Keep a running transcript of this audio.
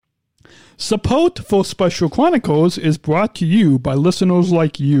Support for Special Chronicles is brought to you by listeners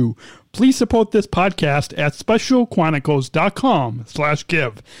like you. Please support this podcast at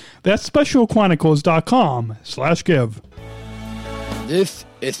specialchronicles.com/give. That's specialchronicles.com/give. This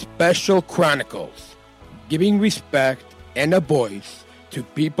is Special Chronicles, giving respect and a voice to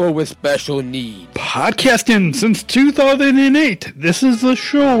people with special needs. Podcasting since 2008. This is the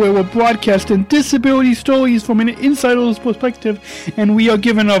show where we're broadcasting disability stories from an insider's perspective, and we are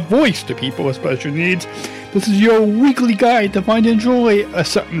giving a voice to people with special needs. This is your weekly guide to find and enjoy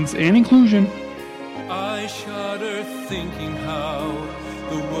acceptance and inclusion. I shudder thinking how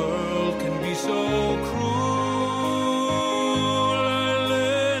the world can be so cruel. I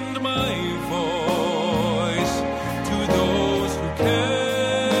lend my voice to those who can't.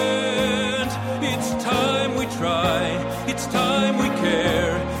 It's time we try, it's time we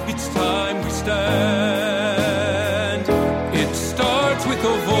care, it's time we stand. It starts with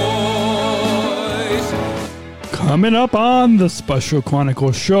a voice. Coming up on the Special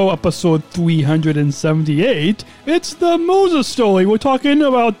Chronicles show, episode 378, it's the Moses story. We're talking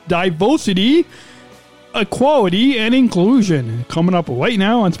about diversity, equality, and inclusion. Coming up right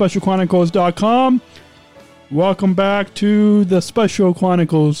now on specialchronicles.com. Welcome back to the Special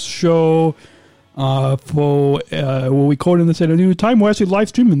Chronicles show. We're recording this at a new time. We're actually live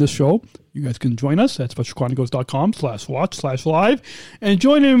streaming this show. You guys can join us at specialchronicles.com/watch/live. And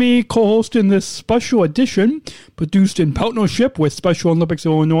joining me, co-hosting this special edition, produced in partnership with Special Olympics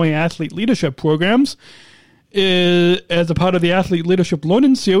Illinois Athlete Leadership Programs, as a part of the Athlete Leadership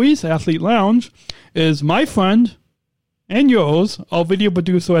Learning Series, Athlete Lounge, is my friend and yours, our video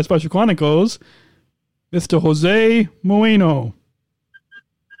producer at Special Chronicles, Mr. Jose Moreno.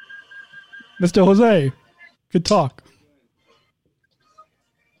 Mr. Jose, good talk.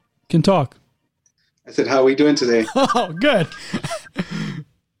 Can talk. I said, how are we doing today? Oh, good.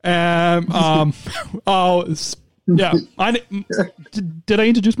 Yeah. Did I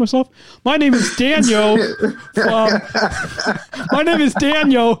introduce myself? My name is Daniel. My name is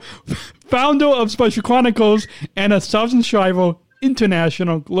Daniel, founder of Special Chronicles and a Thousand Shriver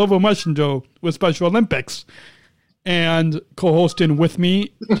International Global Messenger with Special Olympics. And co-hosting with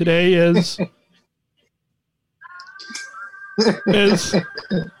me today is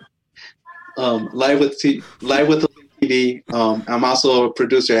live with TV. I'm also a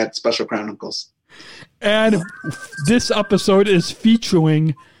producer at Special Chronicles. And this episode is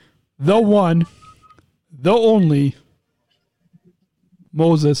featuring the one, the only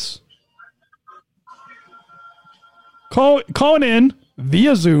Moses. Calling in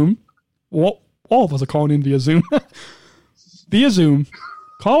via Zoom. Well, all of us are calling in via Zoom. Via Zoom.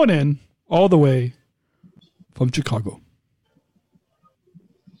 Calling in all the way from Chicago.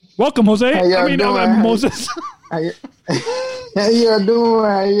 Welcome, Jose. Moses. How y'all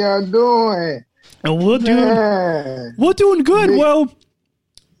doing? And we're doing good. Well,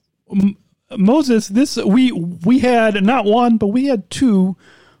 Moses, we had not one, but we had two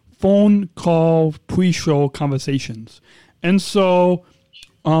phone call pre-show conversations. And so,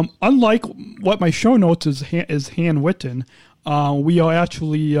 unlike what my show notes is handwritten, we are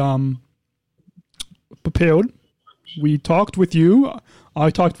actually prepared. We talked with you. I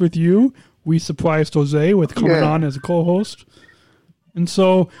talked with you. We surprised Jose with coming on as a co-host. And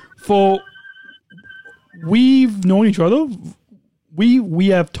so, we've known each other. We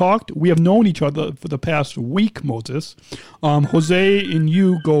have talked. We have known each other for the past week, Moses. Jose and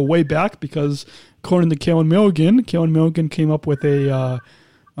you go way back because, according to Karen Milligan came up with a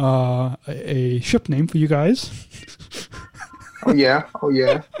ship name for you guys. Oh yeah.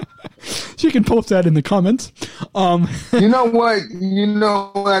 She can post that in the comments. You know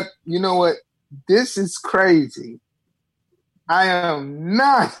what? This is crazy. I am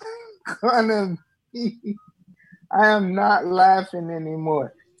not laughing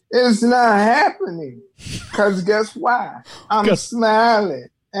anymore. It's not happening. Because guess why? I'm smiling.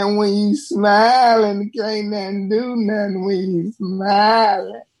 And when you smiling, you can't nothing do nothing when you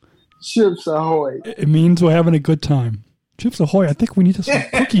smiling. Chips Ahoy. It means we're having a good time. Chips Ahoy, I think we need some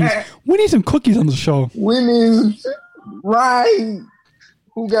cookies. We need some cookies on the show. Right.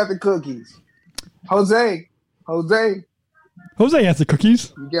 Who got the cookies? Jose has the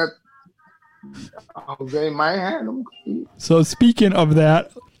cookies. You got Jose might have them cookies. So speaking of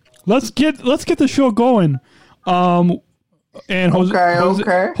that, let's get the show going. And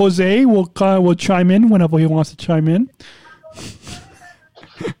Jose will chime in whenever he wants to chime in.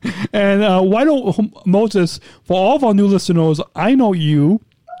 And why don't, Moses, for all of our new listeners, I know you,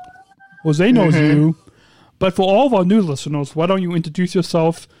 Jose knows you, but for all of our new listeners, why don't you introduce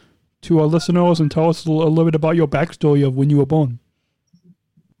yourself to our listeners and tell us a little bit about your backstory of when you were born?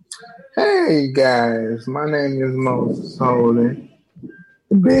 Hey guys, my name is Moses Holden.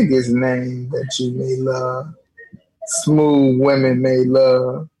 The biggest name that you may love, smooth women may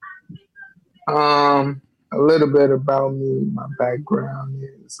love. A little bit about me. My background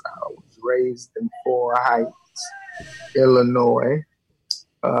is I was raised in Fort Heights, Illinois.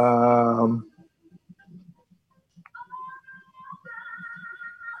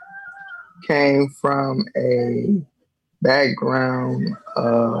 Came from a background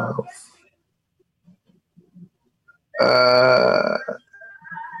of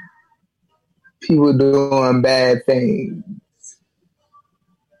people doing bad things.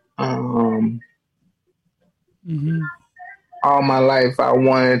 All my life, I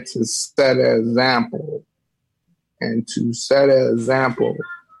wanted to set an example. And to set an example,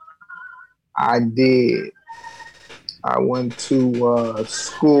 I did. I went to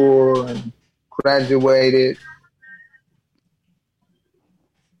school and graduated.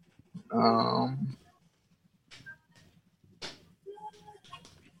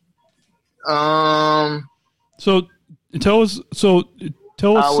 So tell us.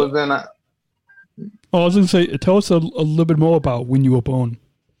 I was in a. I was going to say, tell us a little bit more about when you were born.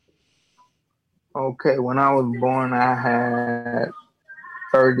 Okay, when I was born, I had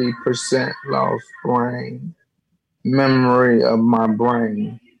 30% lost brain memory of my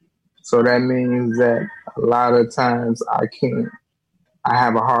brain. So that means that a lot of times I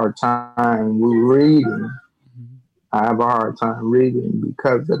have a hard time with reading. I have a hard time reading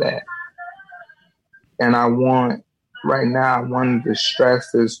because of that. And I wanted to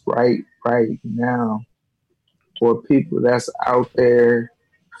stress this right now for people that's out there,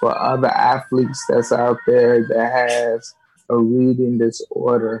 for other athletes that's out there that has a reading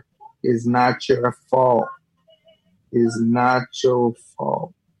disorder. It's not your fault. It's not your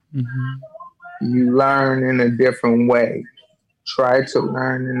fault. You learn in a different way. Try to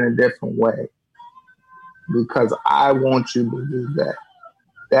learn in a different way, because I want you to do that.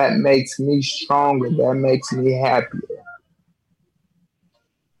 That makes me stronger. That makes me happier.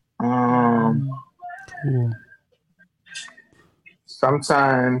 Cool.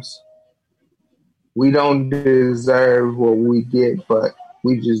 Sometimes we don't deserve what we get, but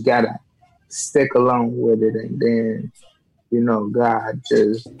we just gotta stick along with it, and then, God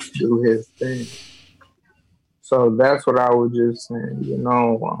just do his thing. So that's what I was just saying.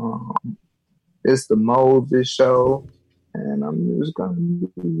 It's the Moses show, and I'm just gonna be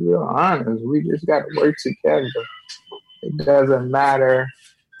real honest. We just gotta work together. It doesn't matter,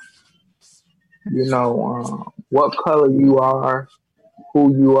 what color you are,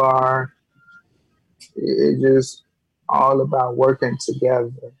 who you are. It's just all about working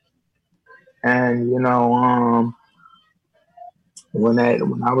together. And when I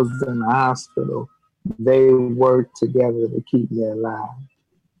was in the hospital, they worked together to keep me alive.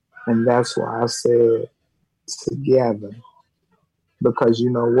 And that's why I said together. Because you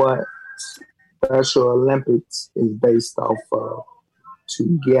know what? Special Olympics is based off of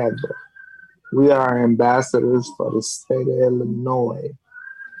together. We are ambassadors for the state of Illinois,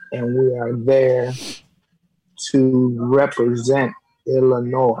 and we are there to represent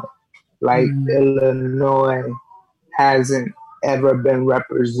Illinois. Like Illinois hasn't ever been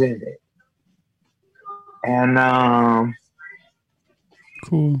represented. And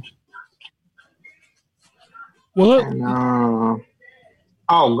cool. Well,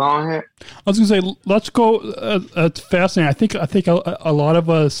 go ahead. I was going to say, let's go. It's fascinating. I think a lot of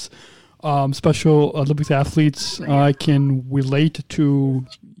us Special Olympics athletes can relate to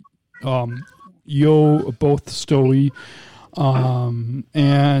your both story,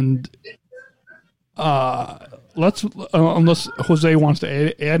 and let's unless Jose wants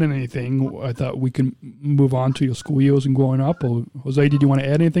to add anything, I thought we can move on to your school years and growing up. Or Jose, did you want to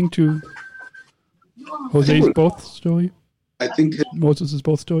add anything to Jose's both story? I think Moses'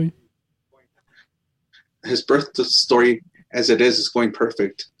 both story. His birth story, as it is going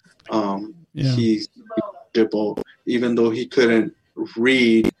perfect. He's even though he couldn't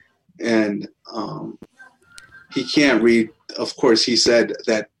read, and he can't read. Of course, he said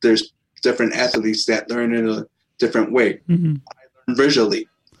that there's different athletes that learn in a different way. I learn visually.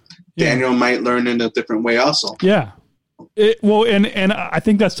 Daniel might learn in a different way also. Yeah. And I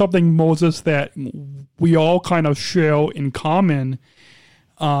think that's something, Moses, that we all kind of share in common,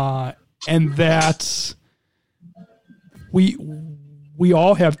 and that's we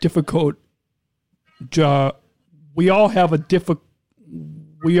all have difficult. We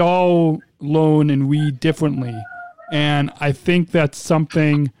all learn and read differently, and I think that's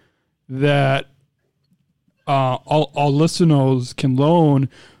something that our listeners can learn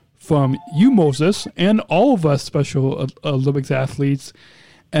from you, Moses, and all of us Special Olympics athletes.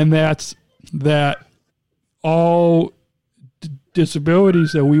 and that's that all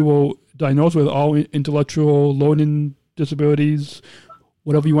disabilities that we will diagnose with, all intellectual learning disabilities,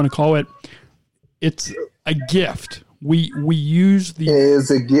 whatever you want to call it, it's a gift. We use the. It is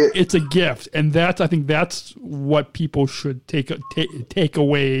a gift. It's a gift, and I think that's what people should take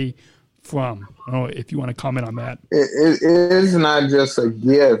away from. I don't know if you want to comment on that. It is not just a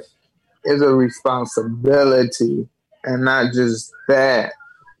gift; it's a responsibility, and not just that.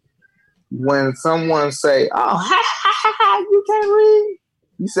 When someone say, "Oh, ha ha ha ha," you can't read.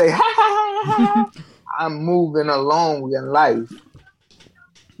 You say, "Ha ha ha ha." I'm moving along in life.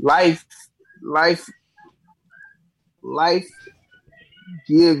 Life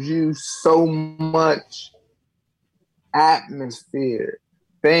gives you so much atmosphere,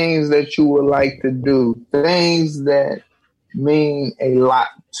 things that you would like to do, things that mean a lot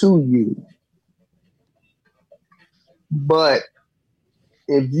to you. But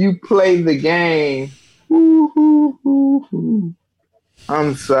if you play the game,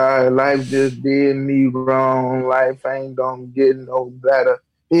 I'm sorry, life just did me wrong. Life ain't gonna get no better.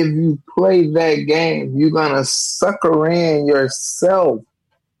 If you play that game, you're going to sucker in yourself.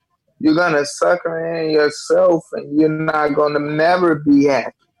 You're going to sucker in yourself, and you're not going to never be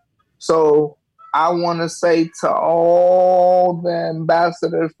happy. So I want to say to all the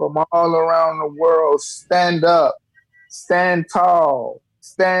ambassadors from all around the world, stand up, stand tall,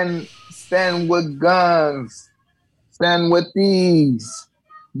 stand with guns, stand with these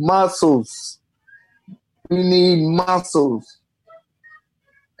muscles. We need muscles.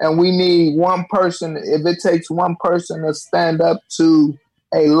 And we need one person, if it takes one person to stand up to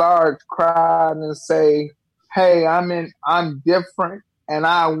a large crowd and say, hey, I'm different and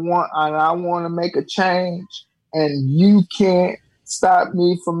I want to make a change, and you can't stop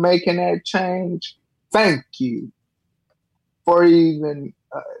me from making that change. Thank you for even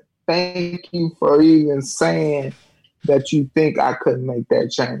saying that you think I couldn't make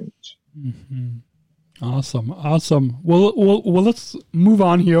that change. Mm-hmm. Awesome. Well, let's move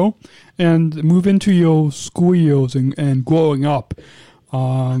on here and move into your school years and growing up.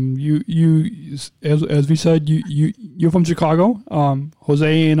 You as we said, you're from Chicago.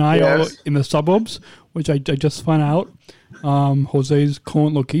 Jose and I are in the suburbs, which I just found out. Jose's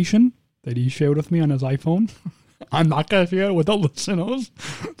current location that he shared with me on his iPhone. I'm not gonna share it with the listeners,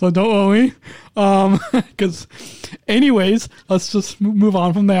 so don't worry. Because, anyways, let's just move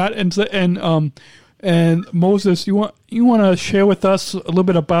on from that and Moses, you want to share with us a little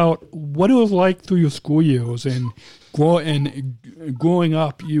bit about what it was like through your school years and growing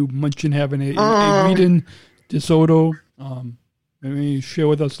up. You mentioned having a reading disorder. Maybe share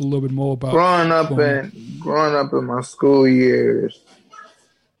with us a little bit more about growing up in my school years.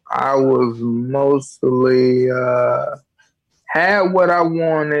 I was mostly had what I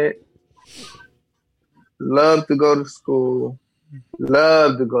wanted. Loved to go to school.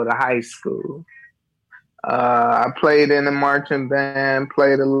 Loved to go to high school. I played in the marching band,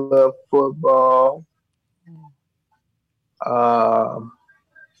 played a little football.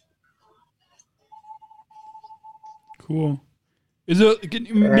 Cool. Is it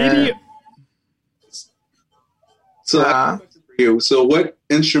maybe? So, I have a question for you. So, what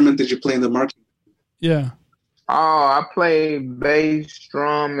instrument did you play in the marching band? Yeah. Oh, I played bass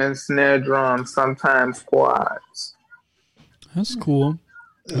drum and snare drum, sometimes quads. That's cool.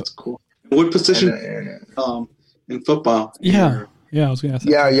 That's cool. What position in football? Yeah, I was gonna ask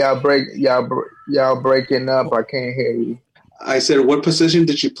that. Y'all breaking up. I can't hear you. I said, what position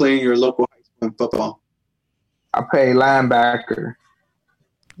did you play in your local high school in football? I played linebacker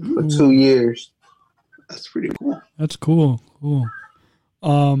for 2 years. That's pretty cool. That's cool.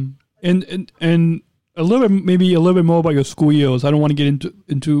 And a little bit more about your school years. I don't want to get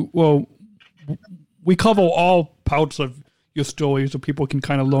into well, we cover all parts of your story so people can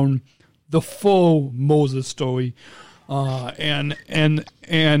kind of learn the full Moses story, and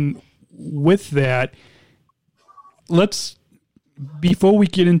with that, let's, before we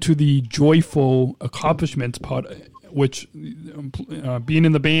get into the joyful accomplishments part, which being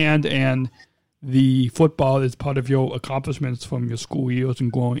in the band and the football is part of your accomplishments from your school years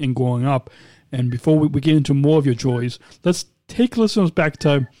and growing up, and before we get into more of your joys, let's take listeners back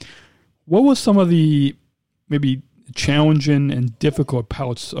to what was some of the maybe challenging and difficult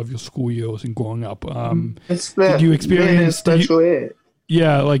parts of your school years and growing up. Did you experience special ed?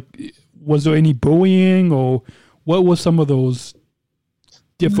 Yeah, like, was there any bullying, or what were some of those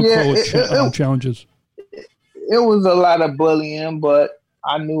difficult challenges? It was a lot of bullying, but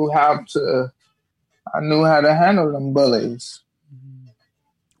I knew how to handle them bullies.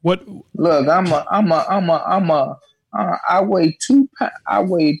 What? Look, I'm I weigh I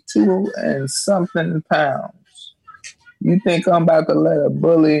weigh 2 and something pounds. You think I'm about to let a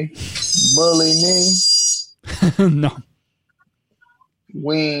bully me? No.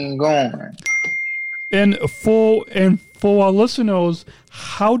 We ain't going. And for our listeners,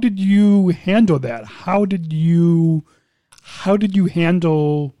 how did you handle that? How did you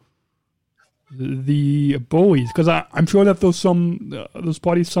handle the bullies? Because I'm sure that there's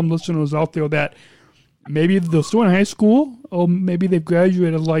probably some listeners out there that maybe they're still in high school, or maybe they've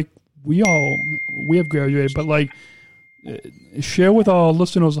graduated like we have graduated. But like, share with our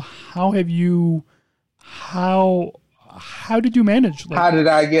listeners, how did you manage? Like, how did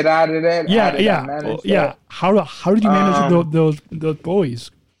I get out of that? Yeah. How did you manage those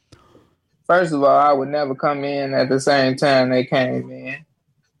bullies? First of all, I would never come in at the same time they came in.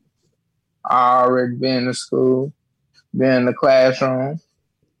 I already been to school, been in the classroom.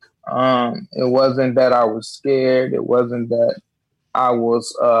 It wasn't that I was scared. It wasn't that I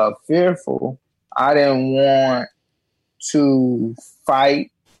was fearful. I didn't want to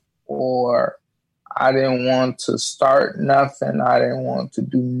fight, or I didn't want to start nothing. I didn't want to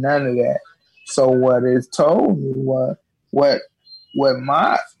do none of that. So what it told me was what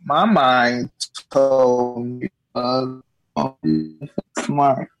my mind told me was,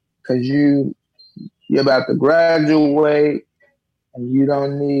 smart, because you're about to graduate and you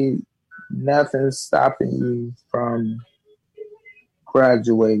don't need nothing stopping you from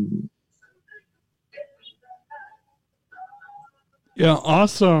graduating. Yeah,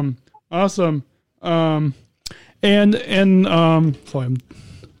 awesome. Sorry, I'm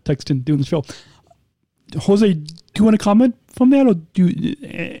texting doing the show. Jose, do you want to comment from that, or do you,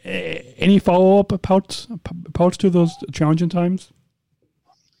 any follow up about to those challenging times?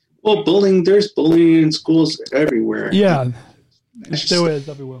 Well, there's bullying in schools everywhere. Yeah, there is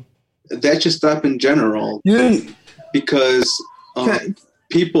everywhere. That should stop in general. Yeah. Because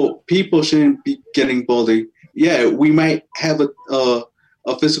people shouldn't be getting bullied. Yeah, we might have a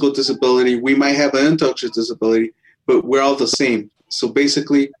physical disability, we might have an intellectual disability, but we're all the same. So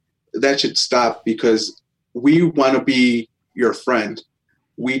basically, that should stop, because we want to be your friend.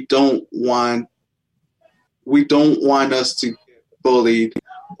 We don't want us to get bullied,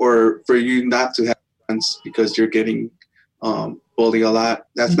 or for you not to have friends because you're getting bullied a lot.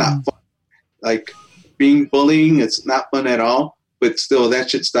 That's not fun. Like, being bullying, it's not fun at all. But still, that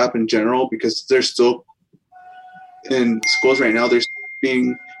should stop in general, because there's still in schools right now, there's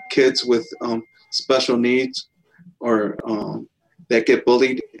being kids with special needs, or that get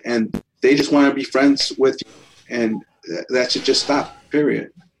bullied, and they just want to be friends with you, and that should just stop.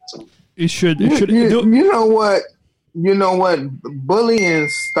 Period. So it should. You know what? Bullying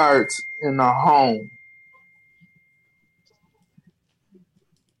starts in the home.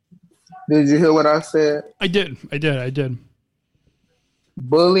 Did you hear what I said? I did.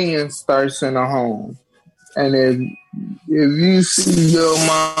 Bullying starts in the home. And if you see your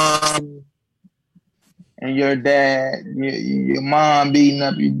mom and your dad, your mom beating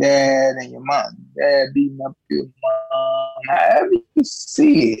up your dad, and your dad beating up your mom, however you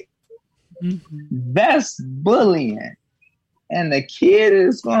see it, that's bullying. And the kid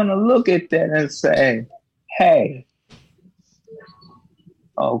is going to look at that and say, hey,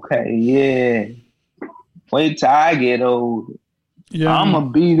 okay, yeah, wait till I get older. Yeah. I'm going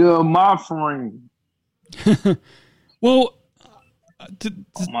to beat up my friend. Well,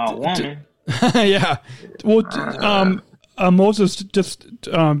 my woman. Yeah. Well, Moses, just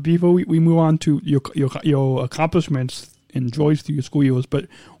before we move on to your accomplishments and joys through your school years, but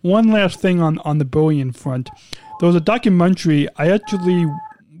one last thing on the bullying front. There was a documentary. I actually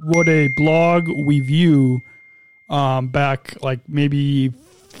wrote a blog review back like maybe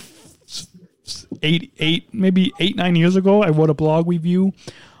 9 years ago. I wrote a blog review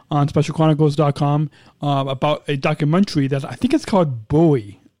on specialchronicles.com about a documentary that I think it's called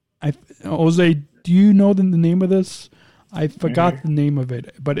Bully. Jose, do you know the name of this? I forgot the name of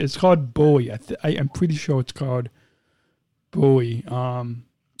it, but it's called Bully. I'm pretty sure it's called Bully.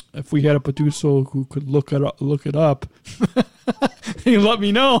 If we had a producer who could look it up, he let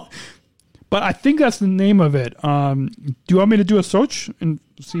me know. But I think that's the name of it. Do you want me to do a search and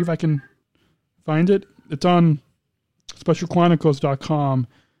see if I can find it? It's on specialchronicles.com.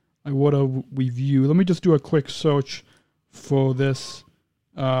 I wrote a review. Let me just do a quick search for this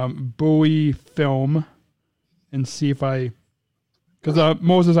Bowie film and see if because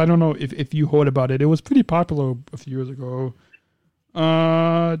Moses, I don't know if you heard about it. It was pretty popular a few years ago.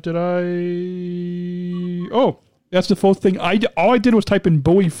 Did I? Oh, that's the first thing. All I did was type in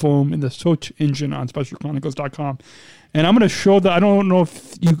Bowie film in the search engine on specialchronicles.com. And I'm going to show that. I don't know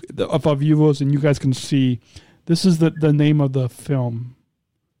if our viewers and you guys can see This is the name of the film.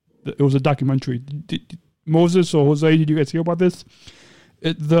 It was a documentary. Moses or Jose, did you guys hear about this?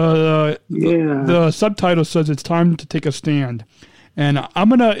 The subtitle says it's time to take a stand. And I'm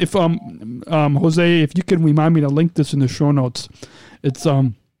gonna, if Jose, if you can remind me to link this in the show notes. It's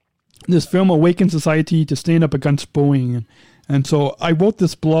this film awakens society to stand up against bullying, and so I wrote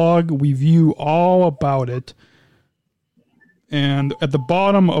this blog review all about it. And at the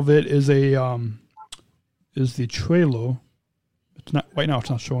bottom of it is is the trailer. It's not right now. It's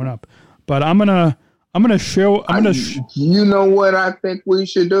not showing up, but I'm gonna show. You know what I think we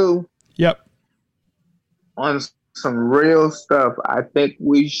should do? Yep. On some real stuff, I think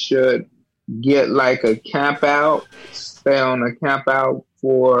we should get like a camp out, stay on a camp out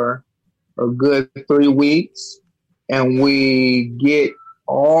for a good 3 weeks, and we get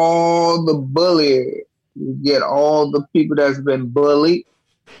all the bullied, we get all the people that's been bullied,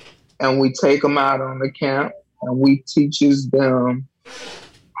 and we take them out on the camp, and we teaches them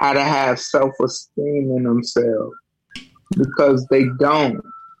how to have self-esteem in themselves, because they don't.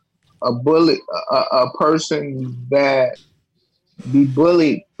 A person that be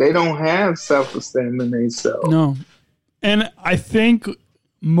bullied, they don't have self-esteem in themselves. No. And I think,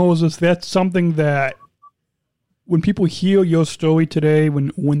 Moses, that's something that when people hear your story today,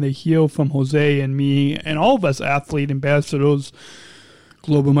 when they hear from Jose and me and all of us athlete ambassadors,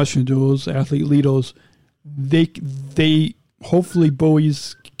 global ambassadors, athlete leaders, they hopefully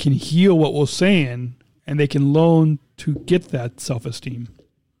bullies can hear what we're saying and they can learn to get that self-esteem.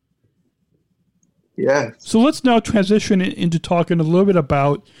 Yeah. So let's now transition into talking a little bit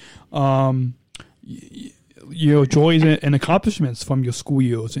about your joys and accomplishments from your school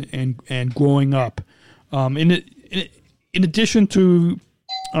years and growing up. In addition to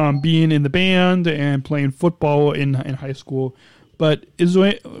being in the band and playing football in high school, but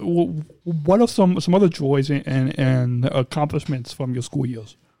what are some other joys and accomplishments from your school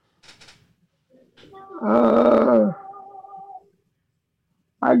years?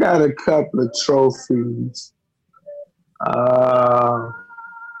 I got a couple of trophies. I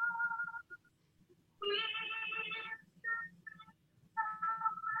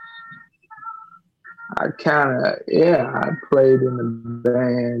played in the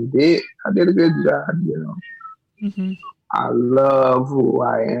band. I did a good job, you know. Mm-hmm. I love who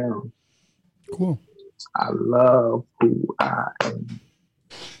I am. Cool. I love who I am.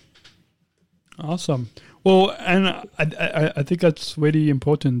 Awesome. Well, and I think that's really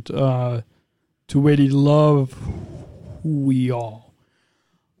important to really love who we are.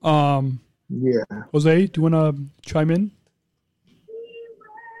 Yeah. Jose, do you want to chime in?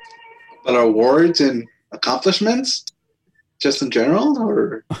 About our awards and accomplishments, just in general,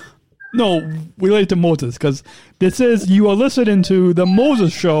 or? No, related to Moses, because this is, you are listening to the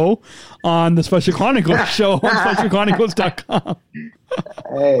Moses Show on the Special Chronicles show on specialchronicles.com.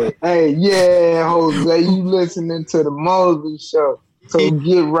 Hey, yeah, Jose, you listening to the Moses Show, so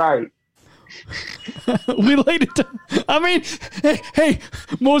get right. Related to, I mean, hey,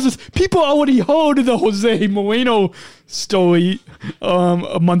 Moses, people already heard the Jose Moreno story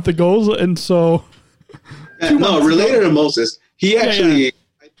a month ago, and so. No, related to Moses, he actually. Yeah.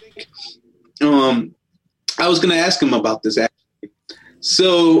 I was going to ask him about this actually.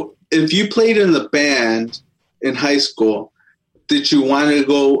 So, if you played in the band in high school, did you want to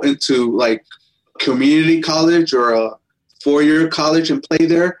go into like community college or a 4-year college and play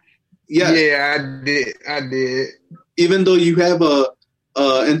there? Yes. Yeah, I did. Even though you have a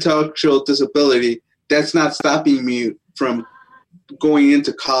intellectual disability, that's not stopping me from going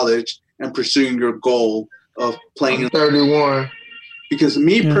into college and pursuing your goal of playing. I'm 31. Because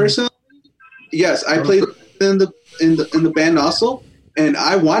me personally, yes, I played in the band also, and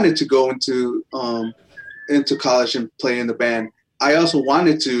I wanted to go into college and play in the band. I also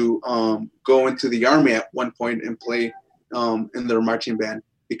wanted to go into the Army at one point and play in their marching band,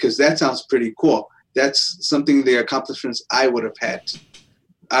 because that sounds pretty cool. That's something, the accomplishments I would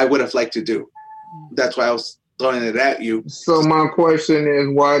have liked to do. That's why I was throwing it at you. So my question is,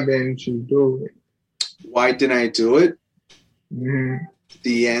 why didn't you do it? Why didn't I do it? Mm-hmm.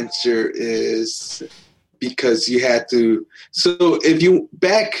 The answer is because you had to. So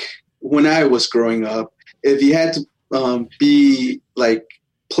back when I was growing up, if you had to be like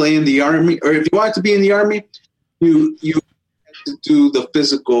play in the Army, or if you wanted to be in the Army, you had to do the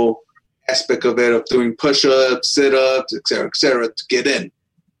physical aspect of it, of doing push-ups, sit-ups, et cetera, to get in.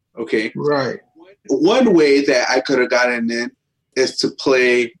 Okay. Right. One way that I could have gotten in is to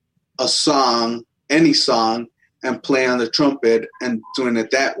play a song, any song, and play on the trumpet and doing it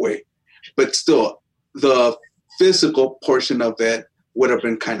that way. But still, the physical portion of it would have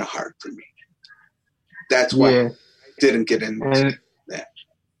been kind of hard for me. that's why I didn't get into that.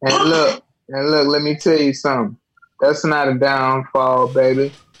 And look, let me tell you something. That's not a downfall,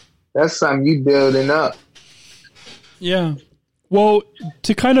 baby. That's something you building up. Yeah. Well,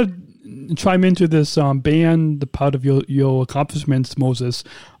 to kind of chime into this band, the part of your accomplishments, Moses,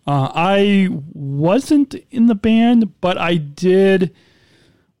 I wasn't in the band, but I did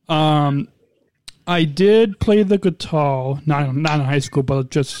play the guitar, not in high school,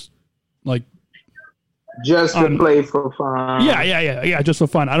 but just like to play for fun. Yeah, just for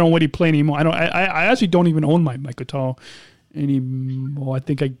fun. I don't really play anymore. I actually don't even own my guitar anymore. I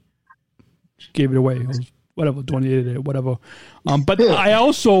think I gave it away. Whatever, donated it, whatever. But I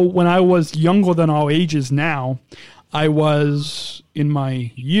also, when I was younger than our ages now, I was in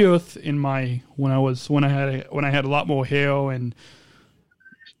my youth, when I had a lot more hair and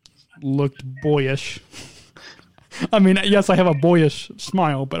looked boyish. I mean, yes, I have a boyish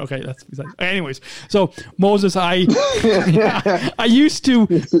smile, but okay, that's anyways. So Moses, I used to.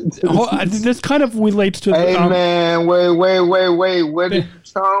 This kind of relates to. Hey man, wait! What are you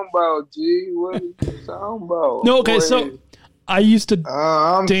talking about, G? What are you talking about? No, okay, so I used to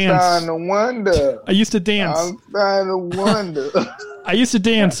I'm dance. starting to wonder. I used to dance. I'm starting to wonder. I used to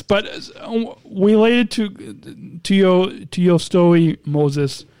dance, but related to your story,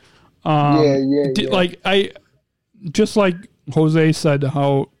 Moses. Like just like Jose said,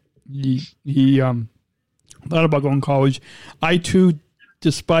 how he thought about going to college. I too,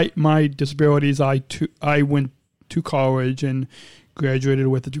 despite my disabilities, I went to college and graduated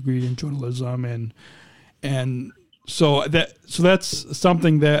with a degree in journalism, and so that's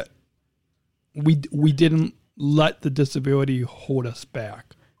something that we didn't let the disability hold us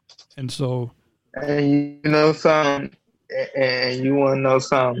back, and so. And you know something, and you want to know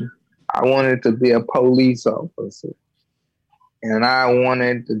something. I wanted to be a police officer, and I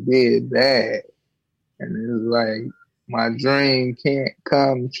wanted to be it bad. And it was like, my dream can't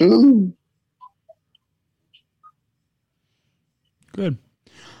come true. Good.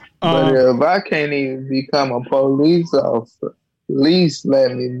 But if I can't even become a police officer, at least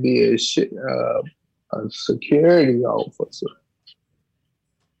let me be a security officer.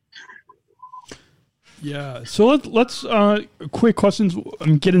 Yeah, so let's quick questions.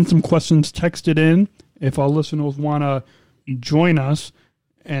 I'm getting some questions texted in. If our listeners want to join us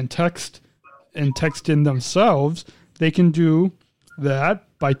and text in themselves, they can do that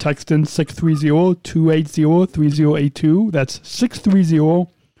by texting 630-280-3082. That's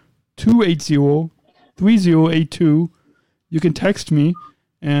 630-280-3082. You can text me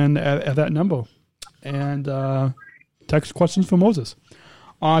and at that number and text questions for Moses.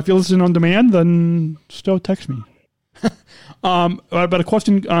 If you listen on demand, then still text me. But a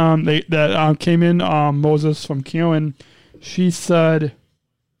question that came in, Moses, from Karen, she said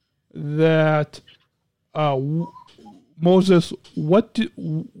that, Moses, what do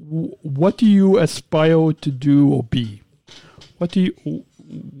you aspire to do or be? What do you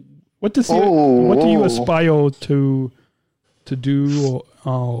aspire to do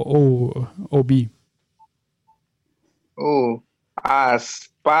or be? Oh, I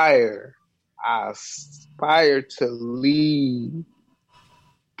aspire to lead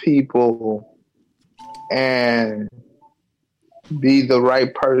people and be the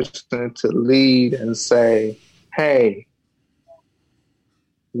right person to lead and say, hey,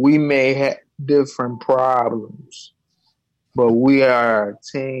 we may have different problems, but we are a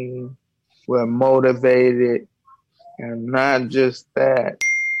team. We're motivated. And not just that,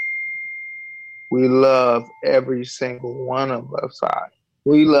 we love every single one of us.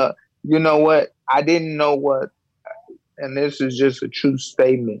 We love, you know what? I didn't know what, and this is just a true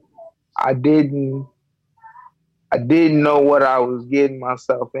statement. I didn't know what I was getting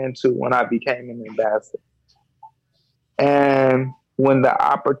myself into when I became an ambassador. And when the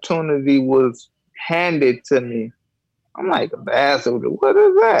opportunity was handed to me, I'm like, ambassador, what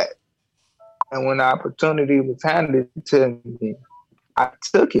is that? And when the opportunity was handed to me, I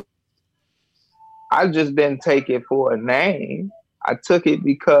took it. I just didn't take it for a name. I took it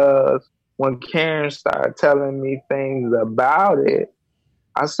because when Karen started telling me things about it,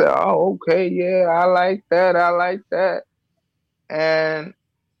 I said, oh, okay, yeah, I like that. And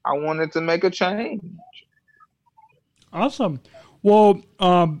I wanted to make a change. Awesome. Well,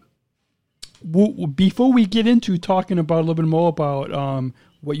 before we get into talking about a little bit more about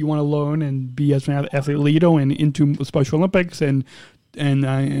what you want to learn and be as an athlete leader and into Special Olympics and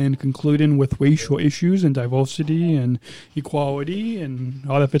concluding with racial issues and diversity and equality and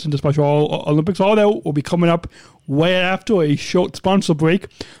all that fits into Special Olympics, all that will be coming up right after a short sponsor break.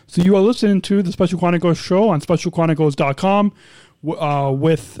 So you are listening to the Special Chronicles show on specialchronicles.com.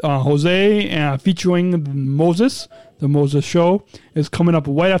 with Jose featuring Moses. The Moses Show is coming up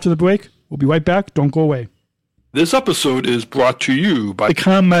right after the break. We'll be right back. Don't go away. This episode is brought to you by the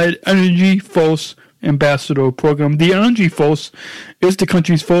ComEd Energy Force Ambassador Program. The Energy Force is the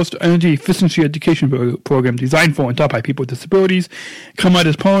country's first energy efficiency education program designed for and taught by people with disabilities. ComEd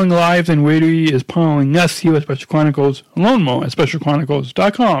is powering lives and radio is powering us here at Special Chronicles. Learn more at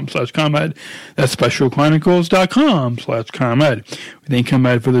specialchronicles.com/ComEd. That's specialchronicles.com/ComEd. We thank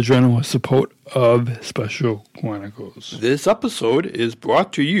ComEd for the generous support of Special Chronicles. This episode is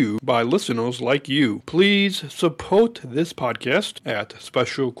brought to you by listeners like you. Please support this podcast at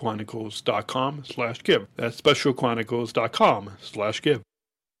specialchronicles.com/give. That's specialchronicles.com/give.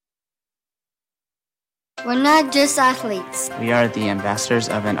 We're not just athletes. We are the ambassadors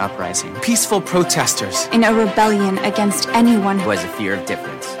of an uprising. Peaceful protesters. In a rebellion against anyone who has a fear of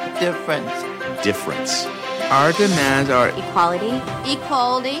difference. Difference. Our demands are equality.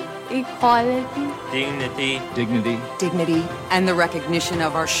 Dignity. And the recognition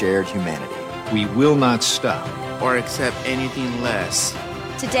of our shared humanity. We will not stop or accept anything less.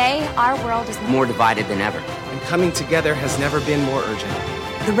 Today, our world is more divided than ever. And coming together has never been more urgent.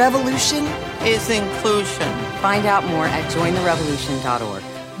 The revolution is inclusion. Find out more at jointherevolution.org.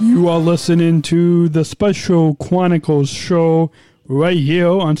 You are listening to the Special Chronicles show right here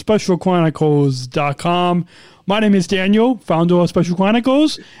on specialchronicles.com. My name is Daniel, founder of Special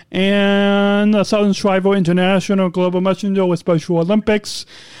Chronicles and a Southern Shriver International Global Messenger with Special Olympics.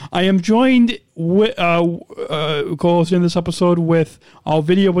 I am joined with co-hosting this episode with our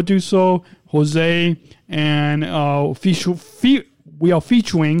video producer, Jose, and we are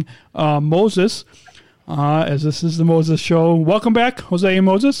featuring Moses, as this is the Moses Show. Welcome back, Jose and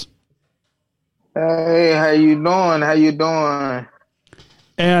Moses. Hey, how you doing?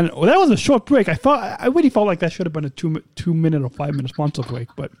 And that was a short break. I really felt like that should have been a 2 minute or 5 minute sponsor break,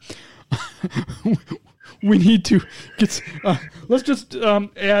 but we need to get. Let's just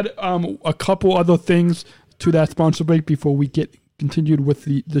add a couple other things to that sponsor break before we get continued with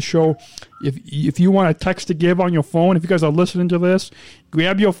the show. If you want a text to give on your phone, if you guys are listening to this,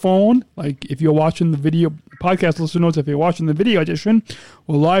 grab your phone. Like if you're watching the video podcast listeners, if you're watching the video edition,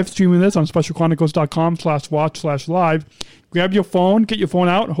 we're live streaming this on specialchronicles.com/watch/live. Grab your phone, get your phone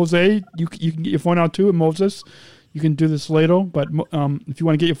out. Jose, you can get your phone out too. And Moses, you can do this later. But if you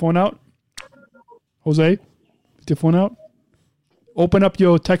want to get your phone out, Jose, get your phone out. Open up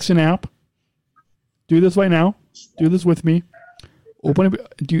your texting app. Do this right now. Do this with me. Open up.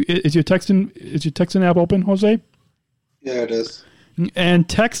 Is your texting app open, Jose? Yeah, it is. And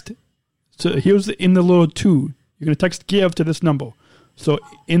text. So here's in the little 2. You're gonna text give to this number. So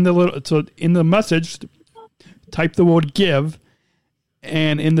in the message, type the word give,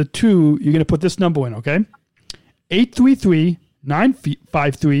 and in the 2, you're gonna put this number in. Okay,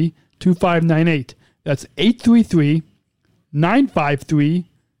 833-953-2598. That's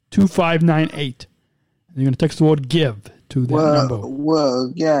 833-953-2598. You're gonna text the word give to that number.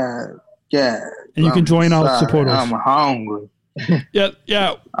 Well, yeah. And you can join our supporters. I'm hungry. Yeah.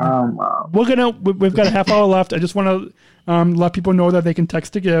 We've got a half hour left. I just want to let people know that they can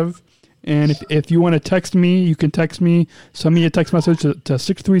text to give. And if you want to text me, you can text me. Send me a text message to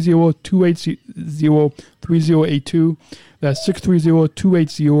 630-280-3082. That's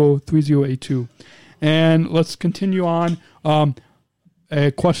 630-280-3082. And let's continue on. A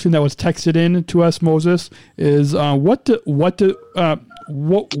question that was texted in to us, Moses, is what do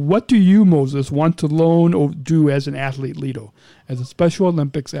you, Moses, want to learn or do as an athlete leader, as a Special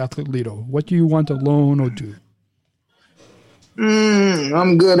Olympics athlete leader? What do you want to learn or do?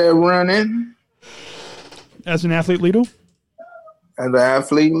 I'm good at running. As an athlete leader? As an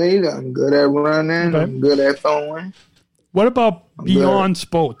athlete leader, I'm good at running. Okay. I'm good at throwing. What about beyond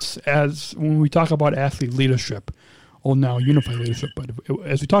sports, as when we talk about athlete leadership? Or now unified leadership, but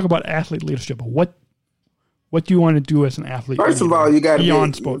as we talk about athlete leadership, what do you want to do as an athlete? First of all, you got to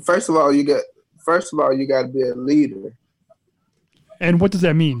beyond sport. First of all, you got to be a leader. And what does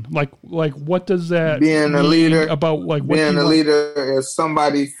that mean? Like what does that being a leader about? Like being a leader, if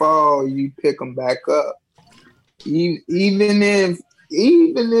somebody fall, you pick them back up. Even if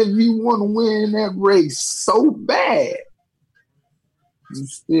you want to win that race so bad, you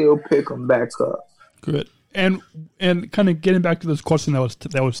still pick them back up. Good. And kind of getting back to this question that was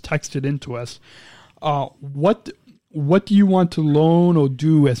texted into us, what do you want to learn or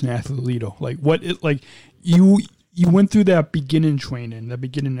do as an athlete leader? Like you went through that beginning training, that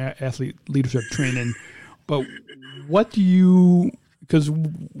beginning athlete leadership training, but what do you? Because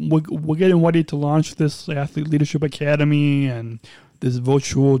we're getting ready to launch this athlete leadership academy and this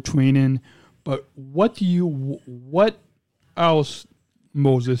virtual training, but what else,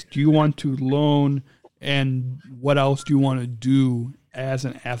 Moses, do you want to learn, and what else do you want to do as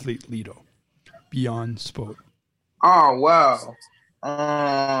an athlete leader beyond sport? Oh, wow.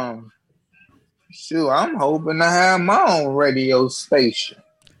 Shoot, I'm hoping to have my own radio station.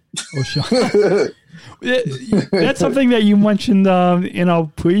 Oh, sure. That's something that you mentioned in our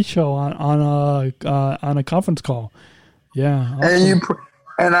pre-show on a conference call. Yeah, awesome.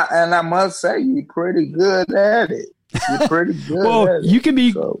 And I must say you're pretty good at it. You're pretty good. Well, you can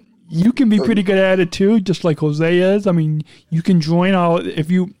be pretty good at it too, just like Jose is. I mean, you can join our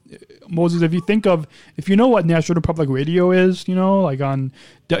Moses. If you know what National Public Radio is, like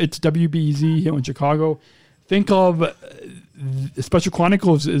it's WBZ here in Chicago. Think of Special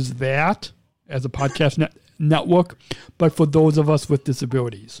Chronicles is that as a podcast network, but for those of us with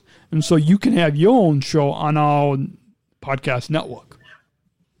disabilities. And so you can have your own show on our podcast network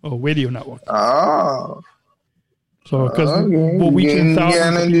or radio network. Oh. So, because we're reaching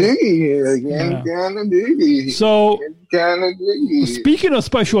thousands of people. So, speaking of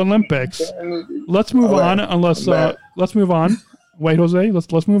Special Olympics, let's move on. Let's move on. Wait, Jose,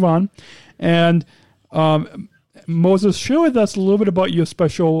 let's move on. And Moses, share with us a little bit about your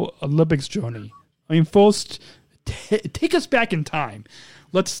Special Olympics journey. I mean, first, take us back in time.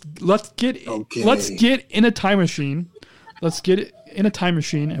 Let's get in a time machine.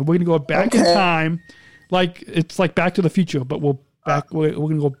 And we're gonna go back in time. Like it's like Back to the Future, but we're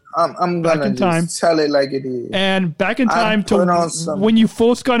gonna go. I'm gonna back in time. Tell it like it is. And back in time to when you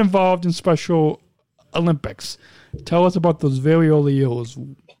first got involved in Special Olympics. Tell us about those very early years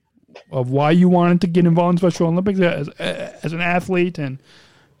of why you wanted to get involved in Special Olympics as an athlete, and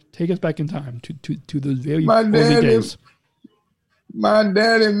take us back in time to those very early days. My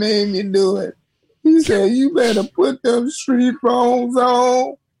daddy made me do it. He said, "You better put them street bones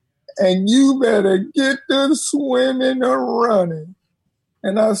on. And you better get to swimming or running."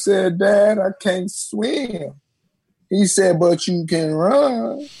 And I said, "Dad, I can't swim." He said, "But you can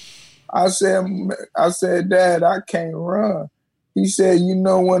run." I said, "Dad, I can't run." He said, "You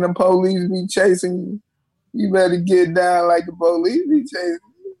know when the police be chasing you, you better get down like the police be chasing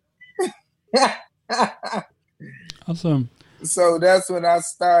you." Awesome. So that's when I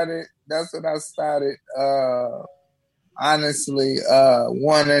started. Honestly,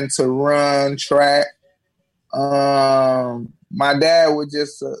 wanting to run track. My dad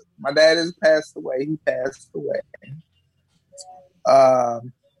has passed away. He passed away.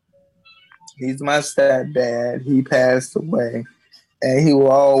 He's my stepdad. He passed away. And he will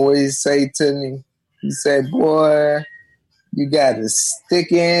always say to me, he said, "Boy, you got to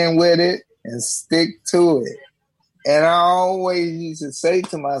stick in with it and stick to it." And I always used to say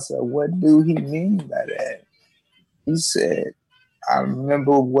to myself, what do he mean by that? He said, I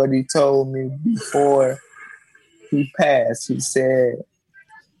remember what he told me before he passed. He said,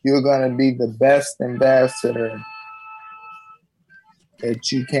 "You're going to be the best ambassador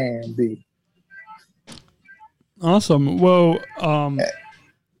that you can be." Awesome. Well,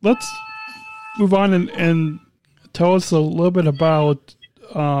 let's move on and tell us a little bit about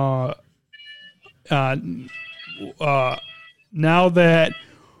now that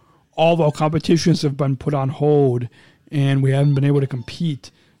all of our competitions have been put on hold and we haven't been able to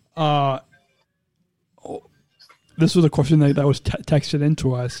compete. This was a question that was texted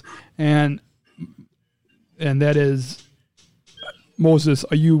into us, and that is, Moses,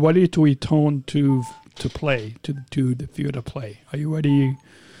 are you ready to return to play, to the field of play? Are you ready?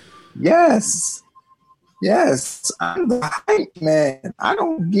 Yes, I'm the hype man. I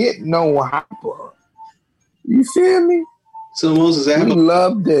don't get no hyper. You feel me? So Moses,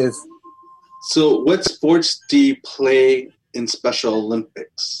 love this. So what sports do you play in Special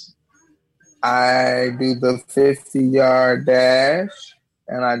Olympics? I do the 50-yard dash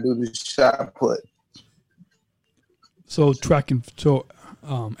and I do the shot put. So track and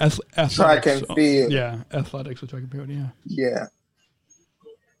athletics. Track and field. Yeah, athletics or track and field. Yeah. Yeah.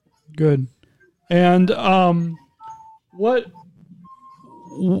 Good. And what?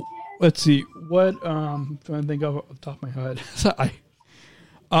 Let's see. What? I'm trying to think of the top of my head.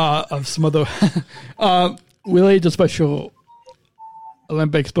 Of some other related to Special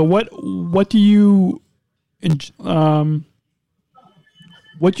Olympics. But what do you enjoy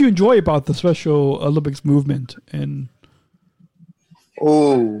about the Special Olympics movement? And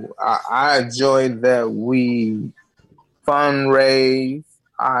I enjoy that we fundraise.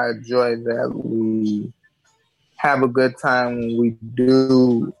 I enjoy that we have a good time when we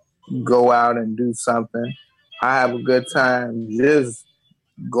do go out and do something. I have a good time just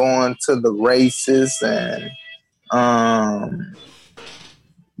going to the races and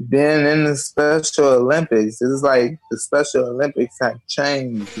Being in the Special Olympics, it's like the Special Olympics have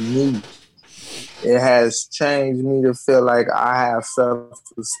changed me. It has changed me to feel like I have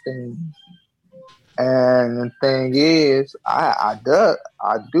self-esteem. And the thing is, I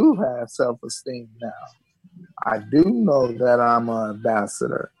do have self-esteem now. I do know that I'm an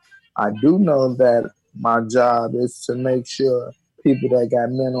ambassador. I do know that my job is to make sure people that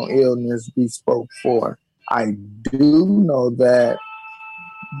got mental illness be spoke for. I do know that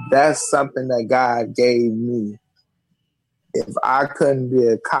that's something that God gave me. If I couldn't be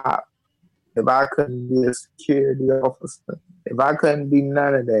a cop, if I couldn't be a security officer, if I couldn't be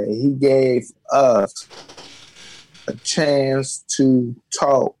none of that, He gave us a chance to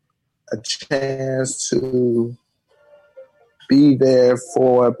talk, a chance to be there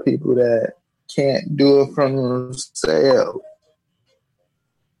for people that can't do it from themselves.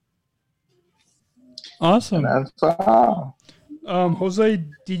 Awesome. And that's all. Jose,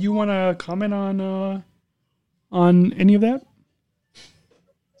 did you want to comment on any of that?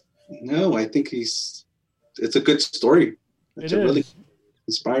 No, I think it's a good story. It's really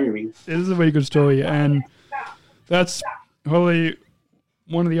inspiring. It is a very good story, and that's probably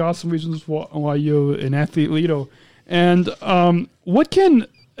one of the awesome reasons why you're an athlete leader. And what can,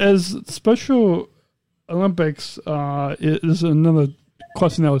 as Special Olympics, is another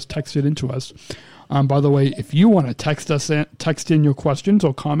question that was texted into us. By the way, if you want to text in your questions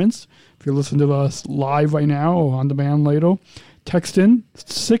or comments, if you're listening to us live right now or on demand later, text in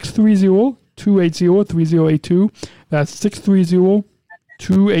 630-280-3082. That's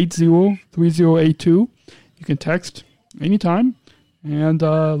 630-280-3082. You can text anytime and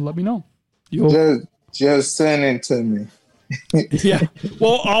let me know. Just send it to me. Yeah.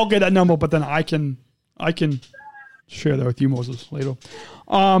 Well, I'll get that number, but then I can share that with you, Moses, later.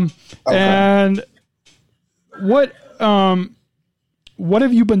 Okay. And what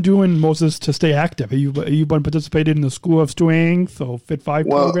have you been doing, Moses, to stay active? Have you been participating in the School of Strength or Fit 5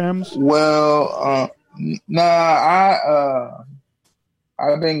 programs? Well,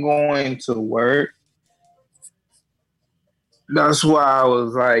 I've been going to work. That's why I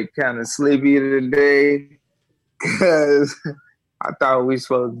was like kind of sleepy today, because I thought we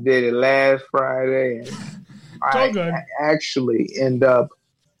supposed to did it last Friday, and I actually end up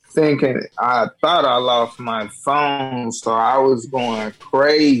thinking I thought I lost my phone, so I was going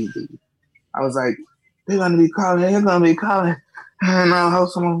crazy. I was like, they're gonna be calling, and I'll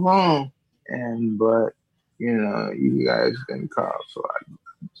host on my phone. But you guys didn't call, so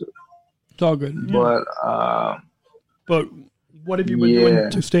it's all good. Yeah. But what have you been doing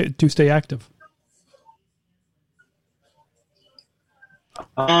to stay active?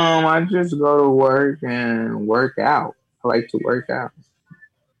 I just go to work and work out. I like to work out.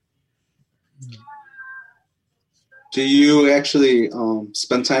 Do you actually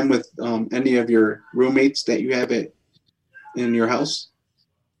spend time with any of your roommates that you have in your house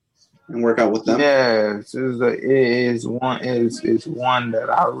and work out with them? Yes, it is one that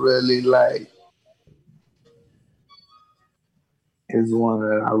I really like. It's one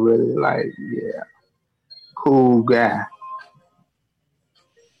that I really like. Yeah, cool guy.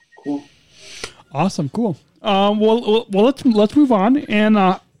 Cool. Awesome. Cool. Well, let's move on. And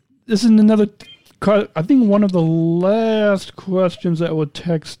this is another. I think one of the last questions that were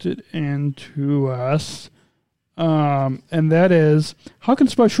texted into us, and that is, how can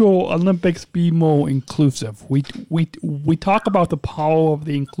Special Olympics be more inclusive? We talk about the power of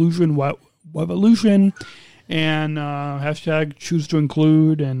the inclusion revolution, and hashtag choose to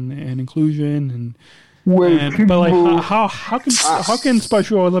include and inclusion but like how can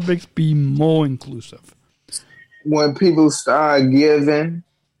Special Olympics be more inclusive? When people start giving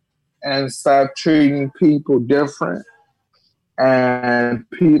and start treating people different, and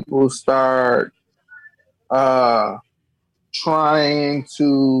people start trying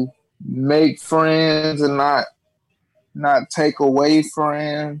to make friends and not take away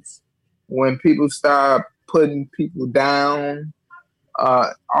friends, when people start putting people down,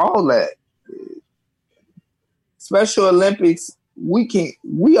 all that. Special Olympics, we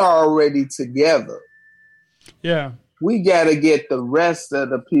are already together. Yeah. We got to get the rest of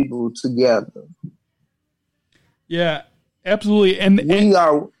the people together. Yeah, absolutely. And we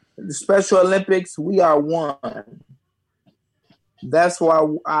are the Special Olympics. We are one. That's why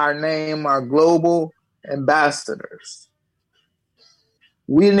our name are global ambassadors.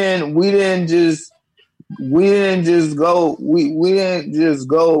 We didn't just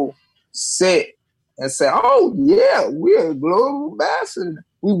go sit and say, oh yeah, we're a global ambassador.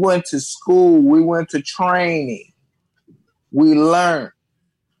 We went to school. We went to training. We learned.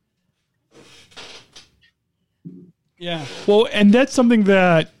 Yeah. Well, and that's something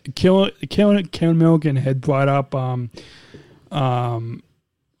that Karen Milligan had brought up on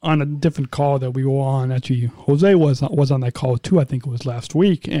a different call that we were on. Actually, Jose was on that call too. I think it was last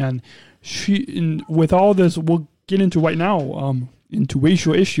week. And with all this, we'll get into right now into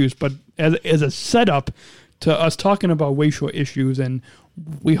racial issues, but as a setup to us talking about racial issues, and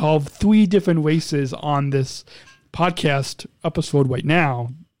we have 3 different races on this podcast episode right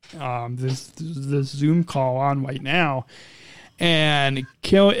now. This Zoom call on right now, and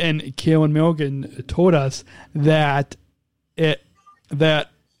Kaylin Milligan told us that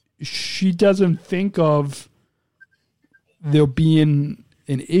she doesn't think of there being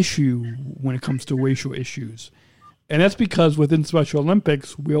an issue when it comes to racial issues, and that's because within Special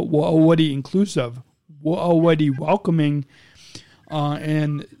Olympics we're already inclusive, we're already welcoming,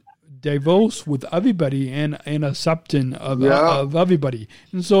 and diverse with everybody and accepting of everybody.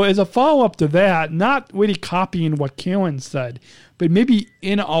 And so as a follow-up to that, not really copying what Karen said, but maybe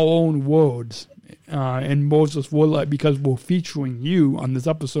in our own words, and Moses, because we're featuring you on this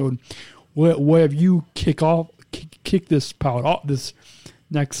episode, where have you kick this part off, this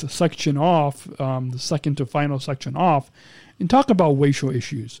next section off, the second to final section off, and talk about racial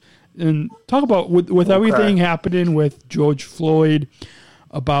issues. And talk about with everything happening with George Floyd,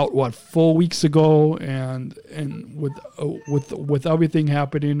 about 4 weeks ago, and with everything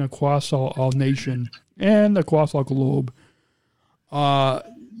happening across our nation and across our globe, share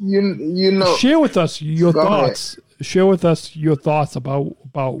with us your thoughts. Ahead. Share with us your thoughts about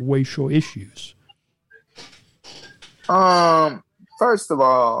racial issues. First of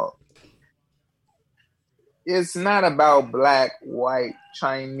all, it's not about black, white,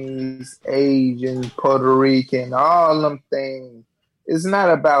 Chinese, Asian, Puerto Rican, all them things. It's not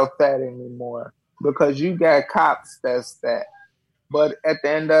about that anymore, because you got cops that's that. But at the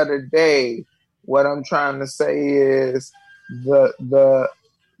end of the day, what I'm trying to say is the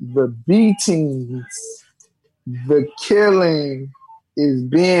beatings, the killing is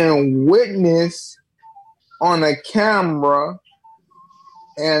being witnessed on a camera,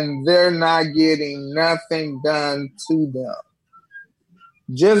 and they're not getting nothing done to them.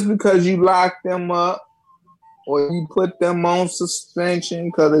 Just because you lock them up or you put them on suspension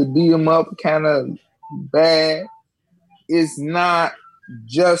because they beat them up kind of bad, is not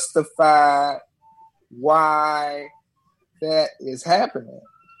justified why that is happening.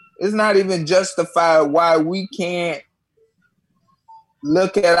 It's not even justified why we can't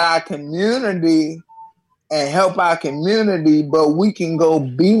look at our community and help our community, but we can go